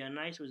 Yuya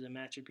Nice was a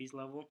masterpiece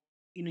level.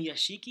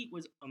 Inuyashiki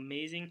was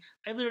amazing.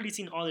 I've literally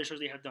seen all the shows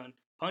they have done.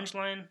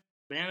 Punchline,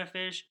 Banana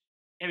Fish,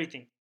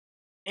 everything.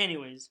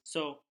 Anyways,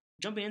 so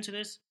jumping into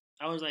this,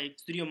 I was like,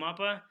 Studio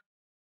Mappa,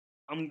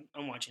 I'm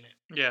watching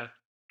it. Yeah.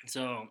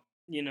 So,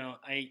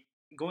 I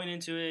going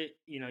into it,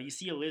 you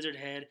see a lizard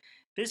head.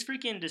 This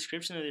freaking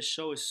description of this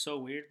show is so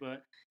weird,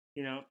 but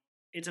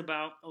it's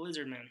about a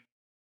lizard man.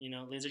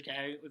 Lizard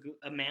guy,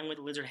 a man with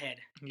a lizard head.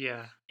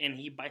 Yeah. And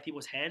he bites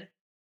people's head,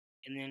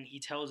 and then he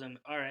tells them,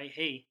 all right,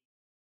 hey,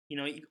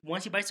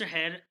 once he bites their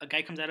head, a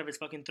guy comes out of his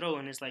fucking throat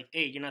and it's like,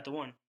 hey, you're not the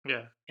one.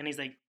 Yeah. And he's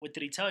like, what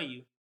did he tell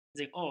you? He's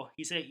like, oh,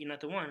 he said you're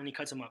not the one, and he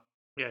cuts him up.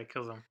 Yeah, it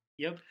kills them.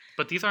 Yep.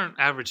 But these aren't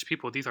average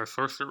people. These are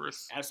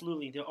sorcerers.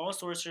 Absolutely. They're all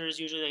sorcerers.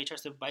 Usually they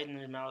tries to bite in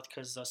their mouth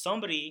because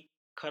somebody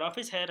cut off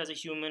his head as a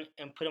human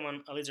and put him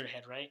on a lizard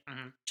head, right?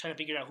 Mm-hmm. Trying to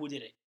figure out who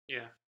did it.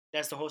 Yeah.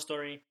 That's the whole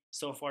story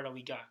so far that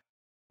we got.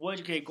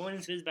 Going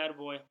into this bad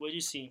boy, what did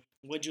you see?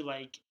 What did you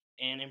like?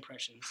 And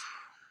impressions?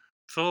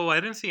 So I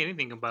didn't see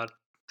anything about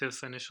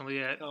this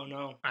initially. Oh,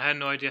 no. I had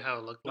no idea how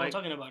it looked No, like. I'm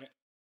talking about it.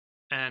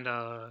 And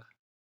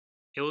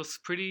it was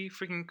pretty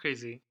freaking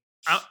crazy.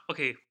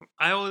 Okay,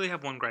 I only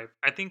have one gripe.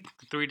 I think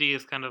 3D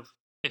is kind of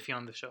iffy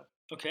on the show.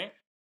 Okay.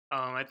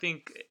 I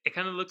think it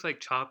kind of looks like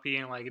choppy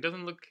and like it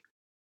doesn't look.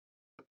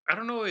 I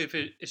don't know if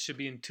it should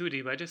be in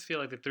 2D, but I just feel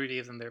like the 3D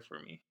isn't there for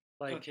me.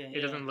 Like Okay,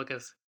 it doesn't look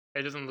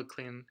it doesn't look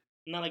clean.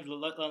 Not like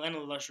Land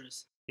of the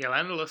Lustrous. Yeah,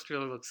 Land of Lustrous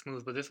looks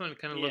smooth, but this one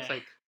kind of looks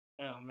like.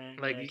 Oh man.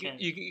 Like Yeah,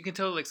 you can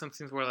tell like some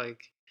scenes where like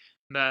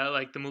that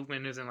like the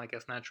movement isn't like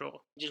as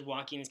natural. just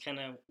walking is kind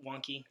of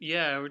wonky.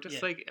 Yeah, or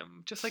just like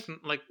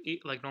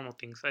normal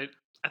things.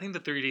 I think the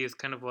 3D is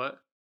kind of what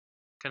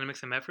kind of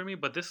makes it mad for me,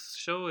 but this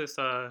show is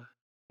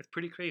it's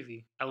pretty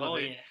crazy. I love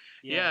it.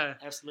 Yeah,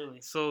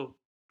 absolutely. So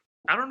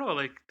I don't know,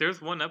 like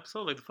there's one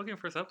episode, like the fucking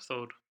first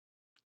episode.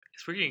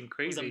 It's freaking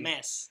It was crazy. a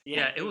mess.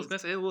 Yeah, it was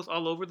mess. It was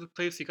all over the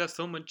place. You got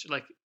so much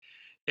like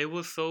it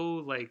was so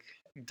like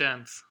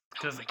dense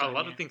because my a God,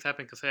 lot yeah. of things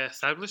happen because they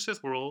established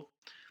this world.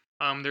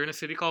 They're in a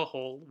city called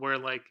Hole where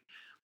like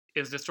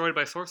is destroyed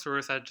by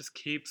sorcerers that just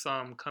keeps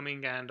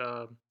coming and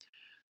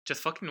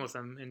just fucking with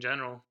them in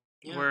general.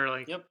 Yeah. Where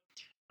like Yep.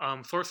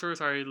 sorcerers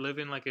are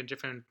living like a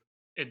different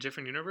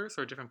universe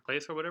or a different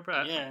place or whatever.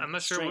 I'm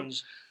not sure.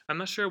 Strange. I'm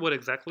not sure what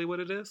exactly what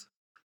it is.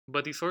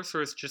 But these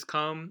sorcerers just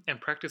come and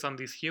practice on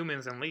these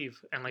humans and leave,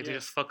 and like they Yeah.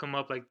 just fuck them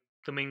up. Like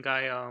the main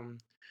guy,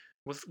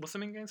 what's the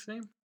main guy's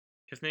name?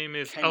 His name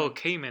is Cayman.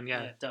 Cayman.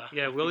 Yeah, duh.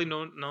 yeah. We only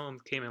know him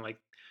Cayman. Like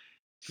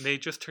they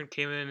just turned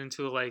Cayman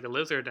into like a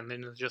lizard, and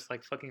then just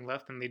like fucking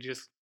left, and they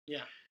just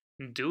Yeah.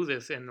 do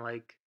this, and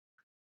like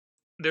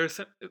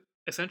there's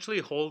essentially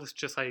Hole is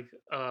just like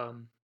a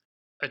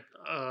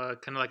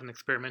kind of like an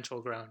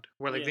experimental ground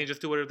where like Yeah. they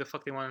just do whatever the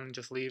fuck they want and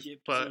just leave. Yep,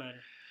 But doesn't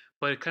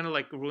matter. it kind of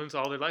like ruins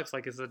all their lives.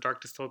 Like it's a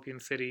dark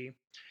dystopian city,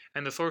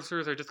 and the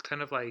sorcerers are just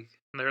kind of like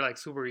they're like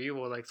super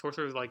evil. Like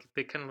sorcerers, like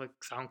they kind of like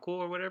sound cool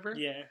or whatever.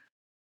 Yeah.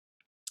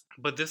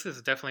 But this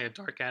is definitely a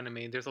dark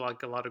anime. There's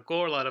like a lot of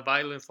gore, a lot of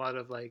violence, a lot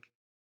of like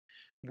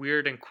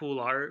weird and cool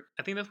art.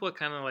 I think that's what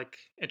kind of like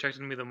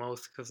attracted me the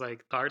most because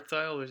like the art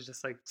style is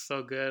just like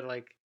so good.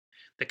 Like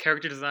the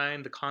character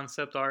design, the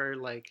concept art,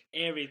 like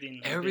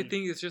Everything.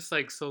 everything is just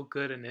like so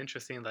good and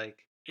interesting. Like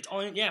It's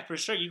all for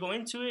sure. You go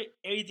into it,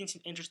 everything's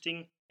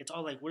interesting. It's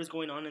all like what is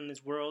going on in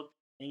this world,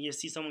 and you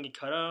see someone get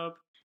cut up,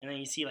 and then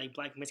you see like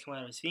black mist come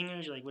out of his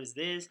fingers. You're like, what is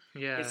this?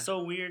 yeah, It's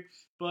so weird.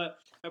 But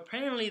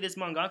apparently, this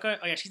mangaka.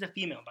 Oh yeah, she's a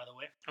female, by the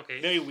way. okay,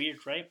 Very weird,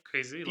 right?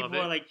 crazy. People Love it.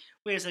 are like,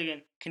 wait a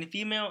second, can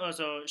female?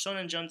 So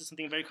Shonen Jump did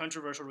something very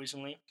controversial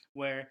recently,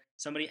 where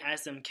somebody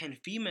asked them, can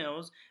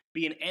females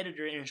be an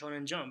editor in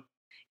Shonen Jump?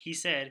 He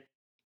said,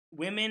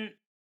 women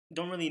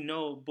don't really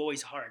know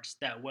boys' hearts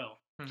that well.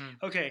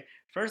 Mm-hmm. Okay,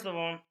 first of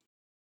all,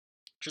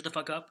 shut the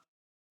fuck up.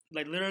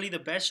 Like literally the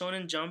best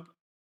Shonen Jump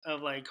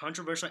of like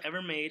controversial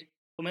ever made,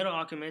 Fullmetal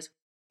Alchemist,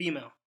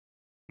 female.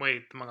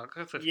 Wait, the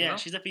mangaka is a Yeah, female?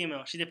 she's a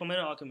female. She's a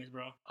Fullmetal Alchemist,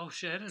 bro. Oh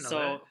shit, I didn't know that.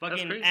 So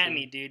That's fucking at me,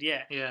 crazy. dude.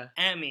 Yeah, Yeah.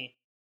 at me.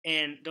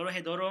 And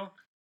Dorohedoro,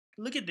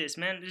 look at this,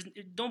 man.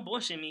 Don't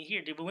bullshit me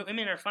here, dude.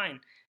 Women are fine.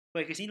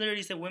 But because he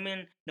literally said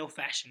women, no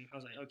fashion. I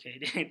was like, okay,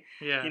 dude.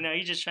 Yeah.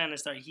 He's just trying to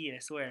start heat, I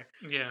swear.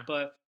 Yeah.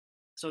 But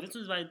so this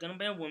was done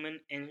by a woman,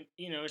 and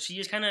she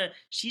just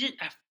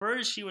at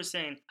first she was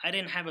saying I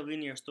didn't have a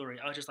linear story.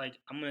 I was just like,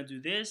 I'm gonna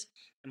do this,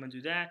 I'm gonna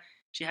do that.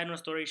 She had no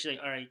story. She's like,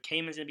 all right,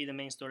 Cayman's gonna be the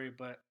main story,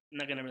 but I'm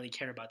not gonna really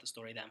care about the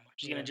story that much.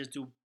 She's Yeah. gonna just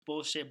do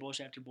bullshit,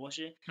 bullshit after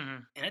bullshit,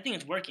 Mhm. and I think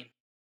it's working.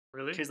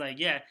 Really? Cause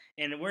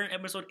and we're in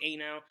episode 8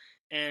 now,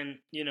 and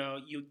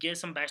you get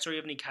some backstory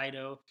of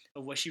Nikaido,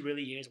 of what she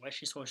really is, why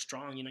she's so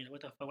strong.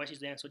 What the fuck, why she's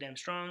so damn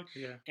strong,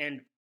 Yeah.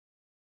 and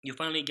you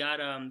finally got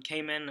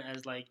K-Man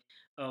as like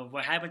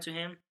what happened to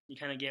him. You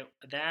kind of get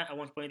that. I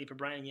won't spoil anything for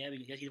Brian yet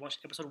because he's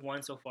watched episode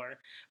 1 so far,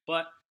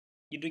 but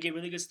you do get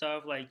really good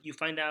stuff. Like you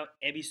find out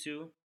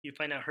Ebisu, you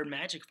find out her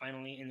magic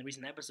finally in the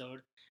recent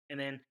episode, and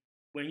then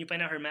when you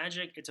find out her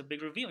magic, it's a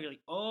big reveal. You're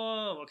like,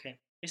 oh, okay,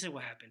 this is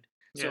what happened.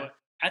 So Yeah.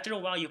 after a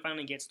while, you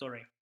finally get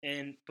story,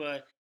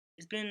 but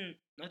it's been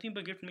nothing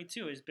but good for me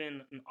too. It's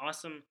been an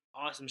awesome,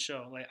 awesome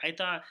show. Like I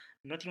thought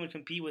nothing would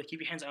compete with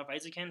Keep Your Hands Off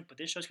Isaacin, but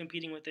this show's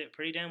competing with it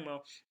pretty damn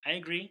well. I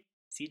agree.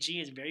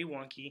 CG is very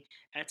wonky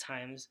at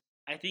times.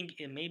 I think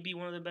it may be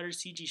one of the better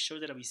CG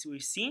shows that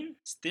we've seen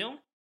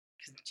still,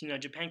 because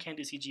Japan can't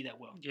do CG that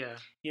well.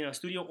 Yeah.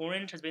 Studio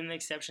Orange has been an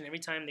exception every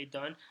time they've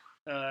done.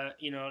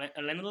 Like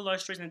Land of the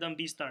Lost Stars and they've done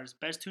Beastars,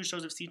 best 2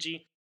 shows of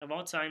CG of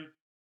all time.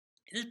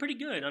 It is pretty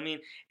good. I mean,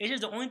 it's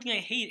just the only thing I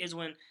hate is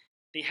when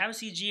they have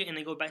CG and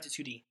they go back to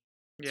 2D.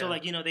 Yeah. So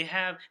like they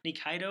have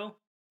Nikaido,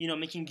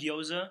 making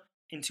gyoza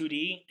in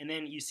 2D, and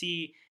then you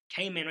see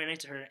K-Man right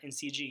next to her in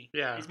CG.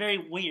 Yeah. It's very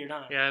weird,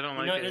 huh? Yeah, I don't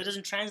like it. It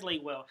doesn't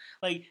translate well.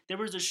 Like there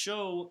was a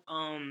show,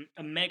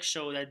 a mech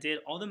show that did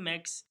all the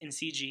mechs in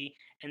CG,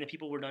 and the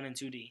people were done in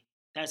 2D.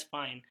 That's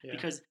fine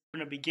because from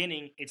the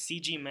beginning it's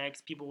CG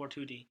mechs, people were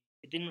 2D.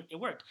 It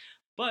worked,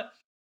 but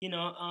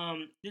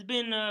there's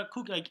been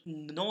cool like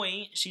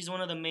Noi. She's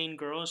one of the main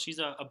girls. She's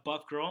a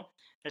buff girl.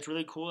 That's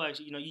really cool. Like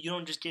you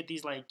don't just get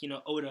these like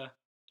Oda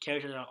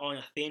characters that are all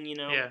thin,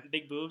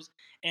 big boobs.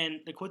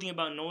 And the cool thing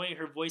about Noi,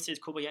 her voice is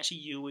Kobayashi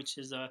Yu, which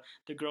is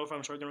the girl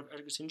from Shogun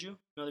Senju.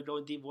 The girl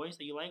with deep voice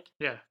that you like.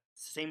 Yeah.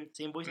 Same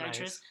voice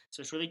actress.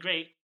 So it's really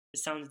great. It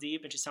sounds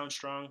deep and she sounds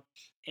strong,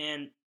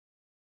 and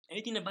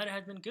everything about it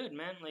has been good,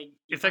 man. Like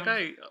it's that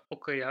guy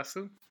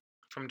Okuyasu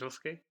from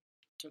Josuke.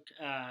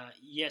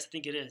 Yes, I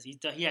think it is.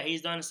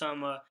 He's done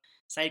some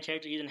side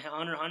character. He's in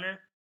Hunter x Hunter.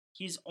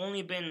 He's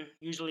only been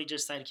usually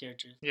just side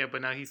characters. Yeah,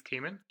 but now he's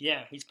Cayman.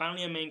 Yeah, he's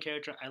finally a main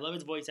character. I love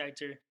his voice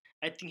actor.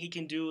 I think he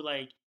can do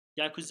like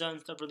Yakuza and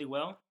stuff really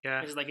well.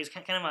 Yeah, it's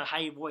kind of a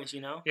high voice,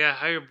 Yeah,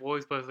 higher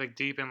voice, but it's like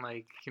deep and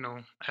like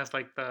has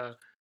like the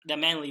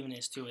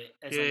manliness to it.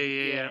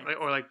 Yeah.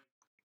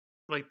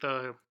 Like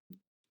the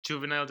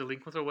juvenile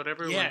delinquents or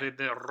whatever. Yeah. When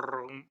they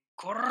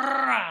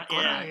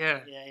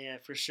Yeah,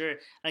 for sure.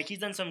 Like he's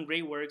done some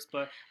great works,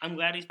 but I'm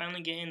glad he's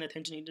finally getting the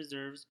attention he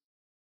deserves.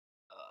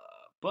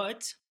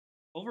 But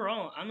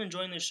overall, I'm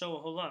enjoying this show a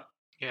whole lot.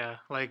 Yeah,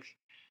 like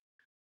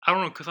I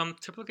don't know, cause I'm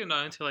typically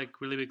not into like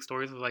really big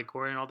stories of like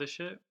gore and all this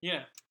shit.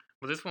 Yeah.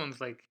 But this one's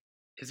like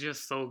it's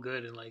just so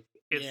good and like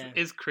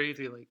it's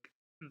crazy. Like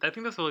I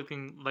think that's the only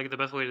thing like the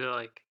best way to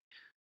like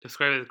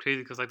describe it is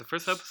crazy because like the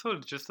first episode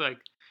is just like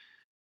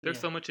there's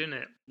so much in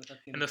it,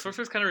 and the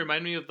sorcerers kind of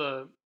remind me of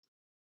the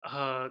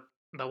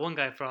one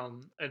guy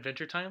from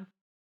Adventure Time,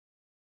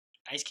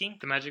 Ice King,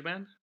 the Magic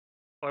Man,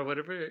 or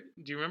whatever.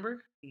 Do you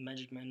remember?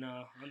 Magic Man? No,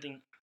 I don't think.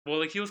 Well,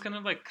 like he was kind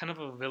of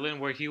a villain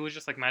where he was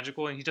just like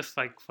magical and he just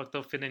like fucked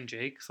up Finn and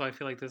Jake. So I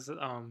feel like this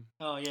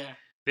Oh yeah.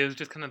 It was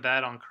just kind of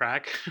that on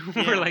crack,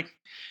 where like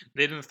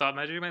they didn't stop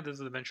Magic Man. This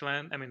is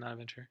Adventureland. I mean, not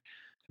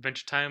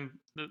Adventure Time,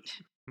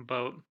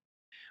 but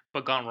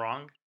gone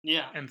wrong.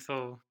 Yeah. And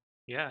so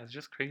yeah, it's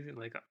just crazy.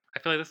 Like I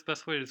feel like that's the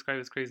best way to describe it.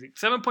 It's crazy.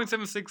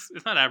 7.76.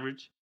 It's not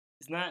average.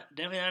 It's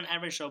definitely not an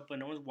average show, but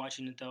no one's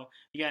watching it though.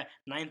 You got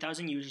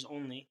 9,000 users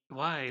only.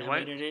 Why?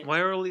 Why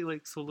are only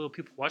like so little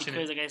people watching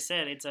because, like I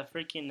said, it's a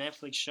freaking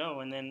Netflix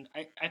show, and then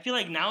I feel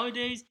like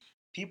nowadays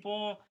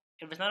people,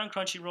 if it's not on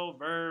Crunchyroll,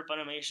 Verve,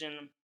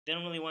 Funimation, they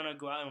don't really want to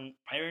go out and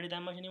pirate it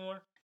that much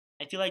anymore.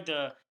 I feel like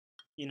the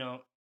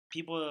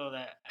people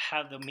that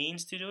have the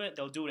means to do it,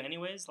 they'll do it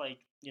anyways. Like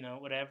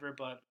whatever,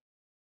 but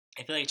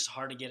I feel like it's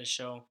hard to get a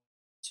show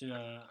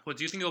to. Well,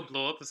 do you think it'll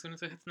blow up as soon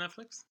as it hits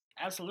Netflix?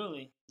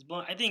 Absolutely, it's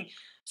blown. I think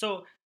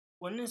so.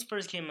 When this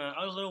first came out,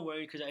 I was a little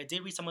worried because I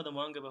did read some of the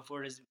manga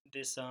before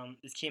this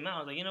came out. I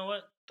was like, you know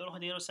what,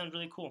 Dorohedoro sounds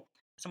really cool.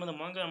 Some of the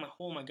manga, I'm like,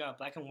 oh my god,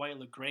 black and white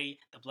look great.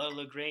 The blood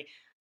look great.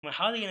 I'm like,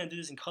 how are they gonna do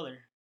this in color?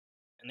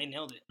 And they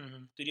nailed it.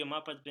 Mm-hmm. Studio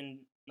Mappa's been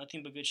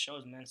nothing but good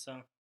shows, man.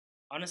 So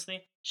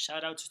honestly,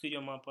 shout out to Studio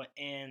Mappa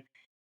and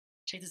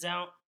check this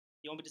out.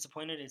 You won't be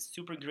disappointed. It's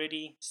super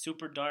gritty,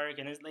 super dark,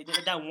 and it's like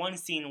that one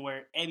scene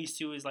where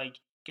Ebisu is like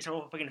gets her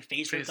whole fucking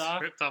face ripped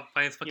off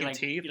by his fucking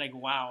teeth. You're like,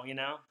 wow,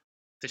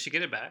 Does she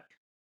get it back?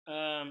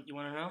 You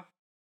want to know?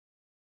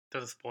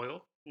 Does it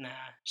spoil? Nah,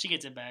 she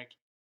gets it back.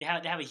 They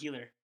have a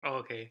healer, Oh,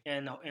 okay.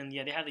 and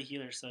yeah, they have the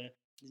healer, so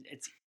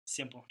it's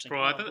simple. It's like,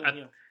 Bro, oh, go and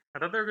heal. I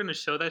thought they were gonna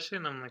show that shit,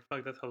 and I'm like,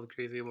 fuck, that's hella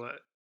crazy. But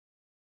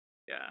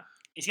yeah,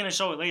 It's gonna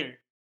show it later.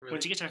 When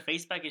really, she gets her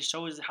face back, it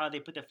shows how they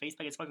put the face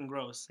back. It's fucking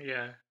gross.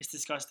 yeah, It's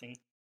disgusting.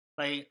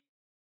 Like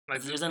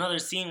like there's another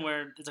scene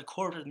where there's a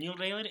corpse that's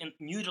mutilated,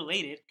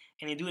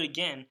 and they do it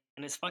again,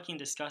 and it's fucking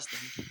disgusting.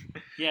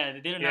 Yeah, they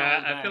did not yeah.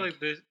 hold I feel back.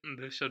 like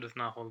this show does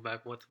not hold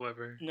back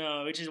whatsoever.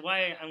 No, which is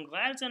why I'm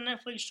glad it's a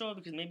Netflix show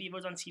because maybe if it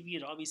was on TV,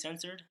 it'd all be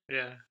censored.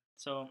 Yeah,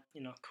 So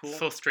cool.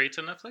 so straight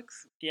to Netflix.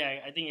 Yeah,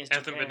 I think it's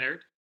Hasn't Japan. been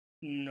aired.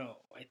 No,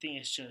 I think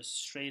it's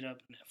just straight up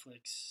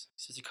Netflix.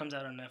 Since it comes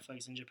out on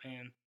Netflix in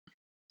Japan.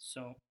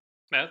 So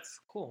That's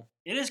cool.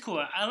 it is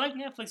cool. I like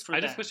Netflix for I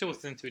that. just wish it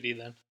was in 2D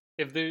then.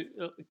 If they,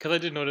 because I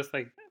did notice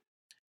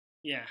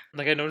Yeah.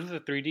 like I noticed the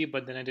 3D,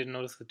 but then I didn't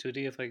notice the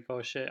 2D. It's like,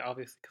 oh shit,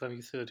 obviously because I'm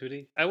used to the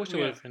 2D. I wish it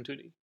Yeah. was in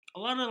 2D. A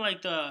lot of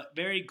like the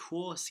very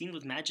cool scenes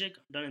with magic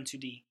done in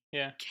 2D.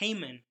 Yeah,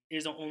 Cayman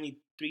is the only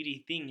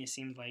 3D thing. It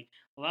seems like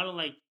a lot of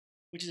like,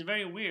 which is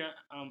very weird.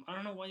 I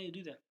don't know why they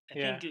do that. I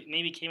Yeah. think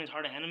maybe Cayman's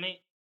hard to animate.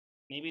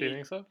 Maybe do you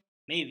think so?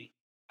 maybe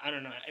I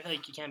don't know. I feel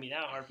like it can't be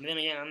that hard. But then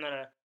again, I'm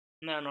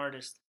not an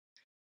artist.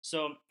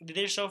 So did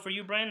this show for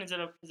you, Brian? Is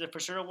it for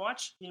sure a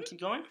watch? You can keep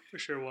going. For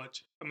sure,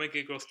 watch. I might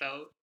get grossed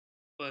out,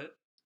 but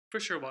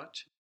for sure,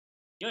 watch.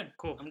 Good.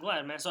 Cool. I'm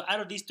glad, man. So out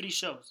of these 3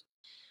 shows,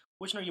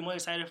 which one are you more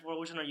excited for?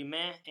 Which one are you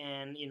meh?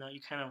 And you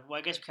kind of, well,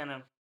 I guess you kind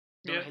of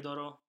Yeah.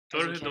 Doro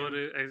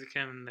Doro as you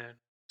can, and then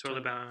Totally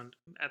Totally. Bound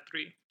at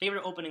 3.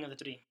 Favorite opening of the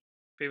 3?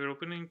 Favorite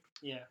opening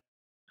Yeah,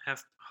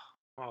 has.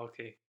 Oh,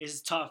 okay.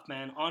 it's tough,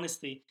 man.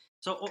 Honestly.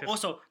 So 'Cause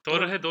also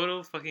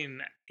Doro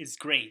fucking is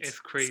great. it's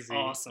crazy. It's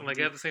awesome. Like,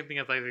 dude. I have the same thing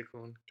as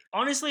Isaac-kun.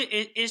 Honestly,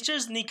 it's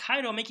just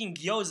Nikaido making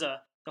gyoza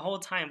the whole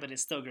time, but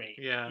it's still great.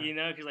 Yeah.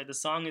 Because like the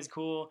song is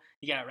cool.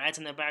 You got rats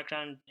in the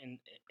background, and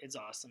it's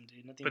awesome,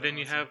 dude. Nothing. But but then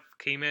you awesome. have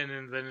Cayman,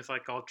 and then it's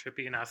like all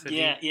trippy and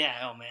acidy.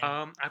 Yeah. Oh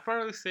man. I'd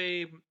probably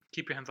say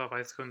keep your hands off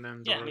Isaac-kun,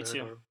 then Yeah, Doro. me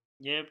too.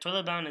 Yeah,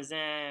 Toilet Bound is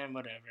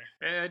whatever.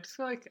 I just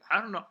feel like, I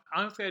don't know.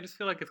 Honestly, I just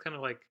feel like it's kind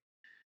of like,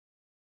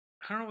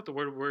 I don't know what the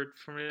word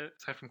from it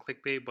aside from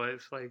clickbait, but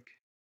it's like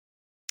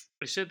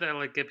it's shit that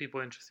like get people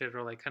interested,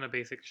 or like kind of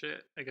basic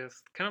shit. I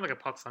guess kind of like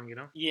a pop song, you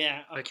know?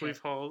 Yeah. Okay.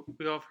 Like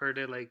we all heard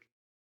it. Like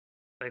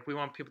we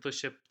want people to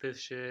ship this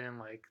shit, and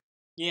like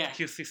Yeah.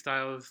 QC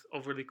style is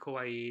overly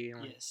kawaii,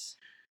 and like, Yes.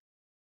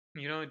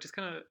 just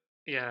kind of,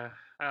 yeah.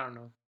 I don't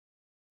know.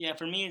 Yeah,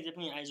 for me, it's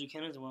definitely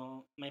Aizuken as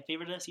well. My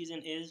favorite of the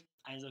season is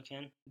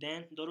Aizuken.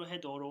 Then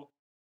Doro.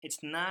 It's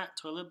not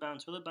Toilet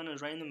Bound. Toilet Bound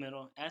is right in the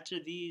middle. After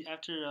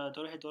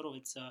Doro,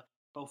 it's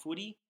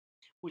Bofuri,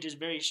 which is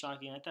very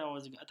shocking. I thought it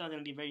was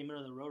gonna be very middle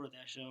of the road with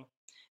that show,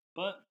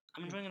 but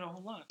I'm enjoying it a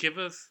whole lot. Give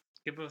us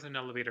an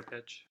elevator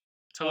pitch.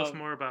 Tell us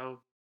more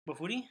about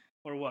Bofuri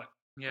or what?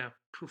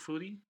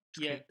 Pufuri.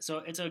 Yeah, so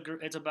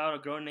it's about a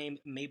girl named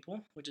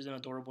Maple, which is an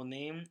adorable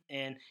name,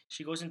 and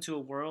she goes into a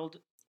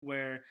world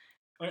where,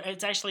 or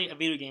it's actually a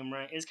video game,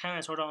 right? It's kind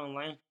of sort of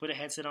online. Put a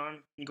headset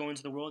on and go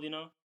into the world, In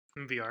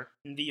VR.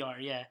 In VR,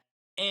 yeah.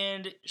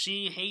 And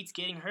she hates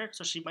getting hurt,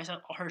 so she buys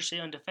out all her shit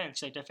on defense.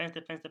 She's like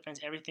defense,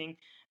 everything,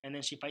 and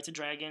then she fights a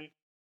dragon,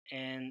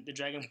 and the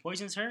dragon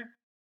poisons her.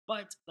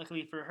 But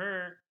luckily for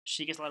her,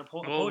 she gets a lot of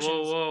potions.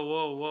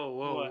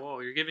 Whoa!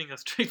 You're giving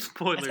us straight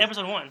spoilers. That's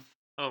episode 1.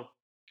 Oh,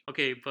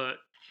 okay, but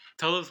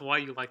tell us why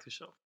you like the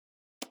show.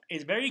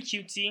 It's very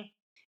cutesy,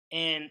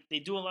 and they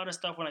do a lot of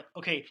stuff where like,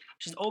 okay,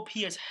 she's OP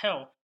as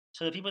hell.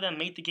 So the people that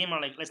made the game are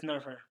like, let's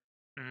nerf her,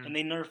 and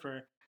they nerf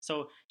her.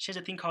 So she has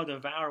a thing called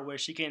Devour, where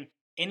she can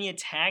any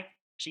attack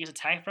she gets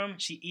attacked from,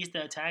 she eats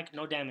the attack,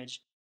 no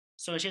damage.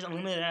 So she has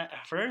unlimited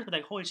at first, but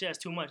like, holy shit, that's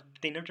too much.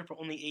 They nerfed her for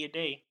only 8 a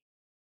day.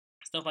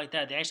 Stuff like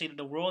that.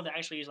 The world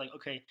actually is like,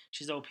 okay,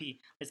 she's OP.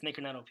 Let's make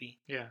her not OP.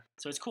 Yeah.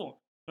 So it's cool.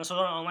 And so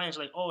online, it's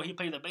like, oh, he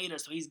played the beta,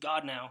 so he's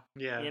God now.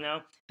 Yeah.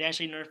 They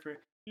actually nerfed her.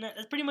 And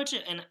that's pretty much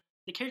it. And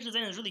the character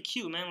design is really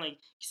cute, man. Like,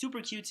 super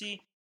cutesy.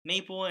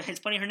 Maple. It's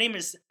funny. Her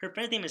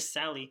friend's name is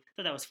Sally. I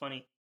thought that was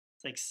funny.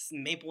 It's like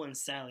Maple and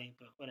Sally,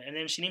 but whatever. And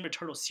then she named her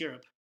Turtle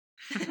Syrup.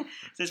 So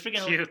it's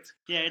freaking cute.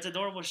 Yeah, it's an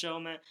adorable show,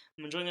 man.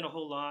 I'm enjoying it a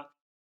whole lot.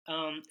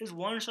 There's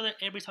one show that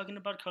everybody's talking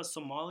about called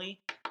Somali,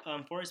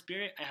 Forest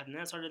Spirit. I have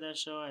not started that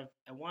show.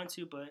 I want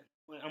to, but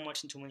I'm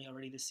watching too many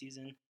already this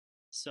season.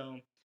 So,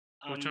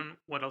 which one?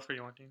 What else are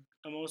you watching?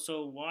 I'm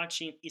also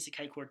watching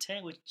Isekai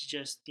Quartet, which is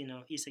just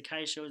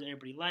isekai shows that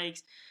everybody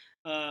likes.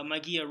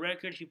 Magia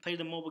Record. If you play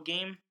the mobile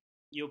game,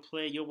 you'll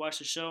watch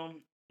the show.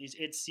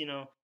 It's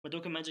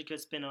Madoka Magica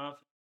spinoff.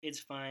 It's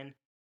fine.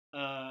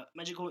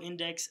 Magical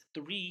Index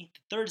 3,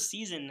 the 3rd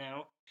season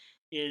now,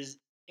 it's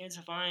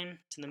fine.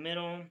 It's in the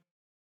middle.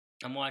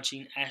 I'm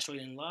watching Asteroid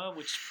in Love,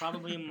 which is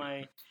probably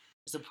my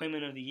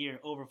disappointment of the year.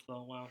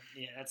 Overflow. Wow,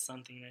 yeah, that's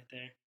something right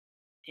there.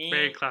 And,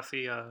 very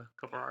classy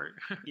cover art.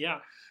 Yeah,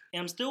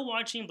 and I'm still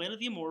watching Blade of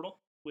the Immortal,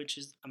 which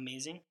is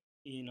amazing.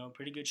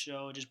 Pretty good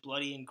show. Just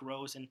bloody and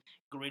gross and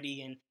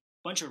gritty and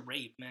bunch of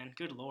rape, man.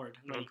 Good lord.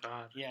 Oh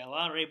god. Yeah, a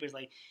lot of rape is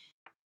like.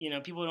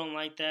 People don't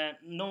like that.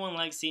 No one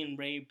likes seeing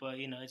rape, but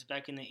it's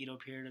back in the Edo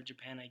period of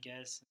Japan, I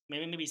guess.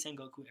 Maybe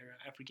Sengoku era,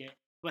 I forget.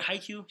 But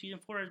Haikyuu season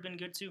 4 has been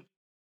good too,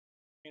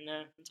 and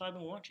that's all I've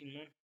been watching,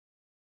 man.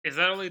 Is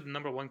that only the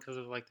number one because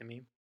of like the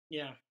meme?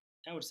 Yeah,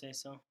 I would say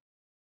so.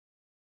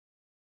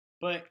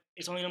 But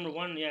it's only number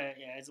one. Yeah,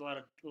 yeah. It's a lot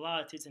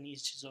of tits and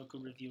East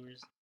Shizuoka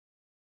reviewers.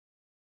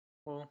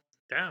 Well,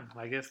 damn.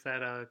 I guess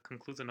that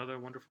concludes another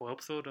wonderful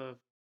episode of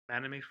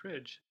Anime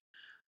Fridge.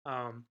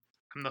 Um,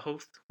 I'm the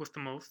host with the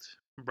most,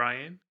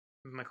 Brian,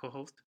 my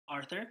co-host.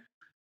 Arthur.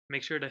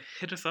 Make sure to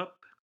hit us up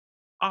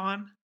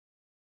on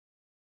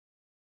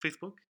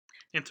Facebook,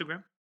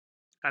 Instagram,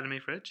 Anime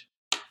Fridge.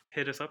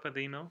 Hit us up at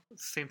the email,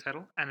 same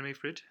title,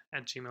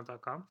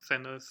 animefridge@gmail.com.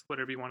 Send us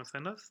whatever you want to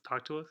send us.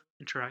 Talk to us,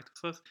 interact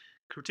with us.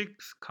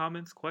 Critiques,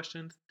 comments,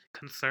 questions,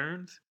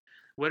 concerns,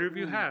 whatever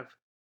you have.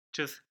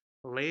 Just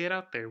lay it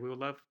out there. We would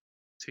love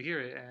to hear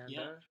it. And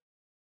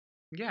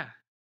yeah,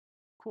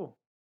 cool.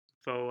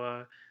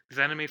 So this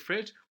Anime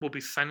Fridge will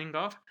be signing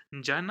off.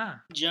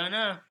 Jana.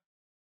 Jana.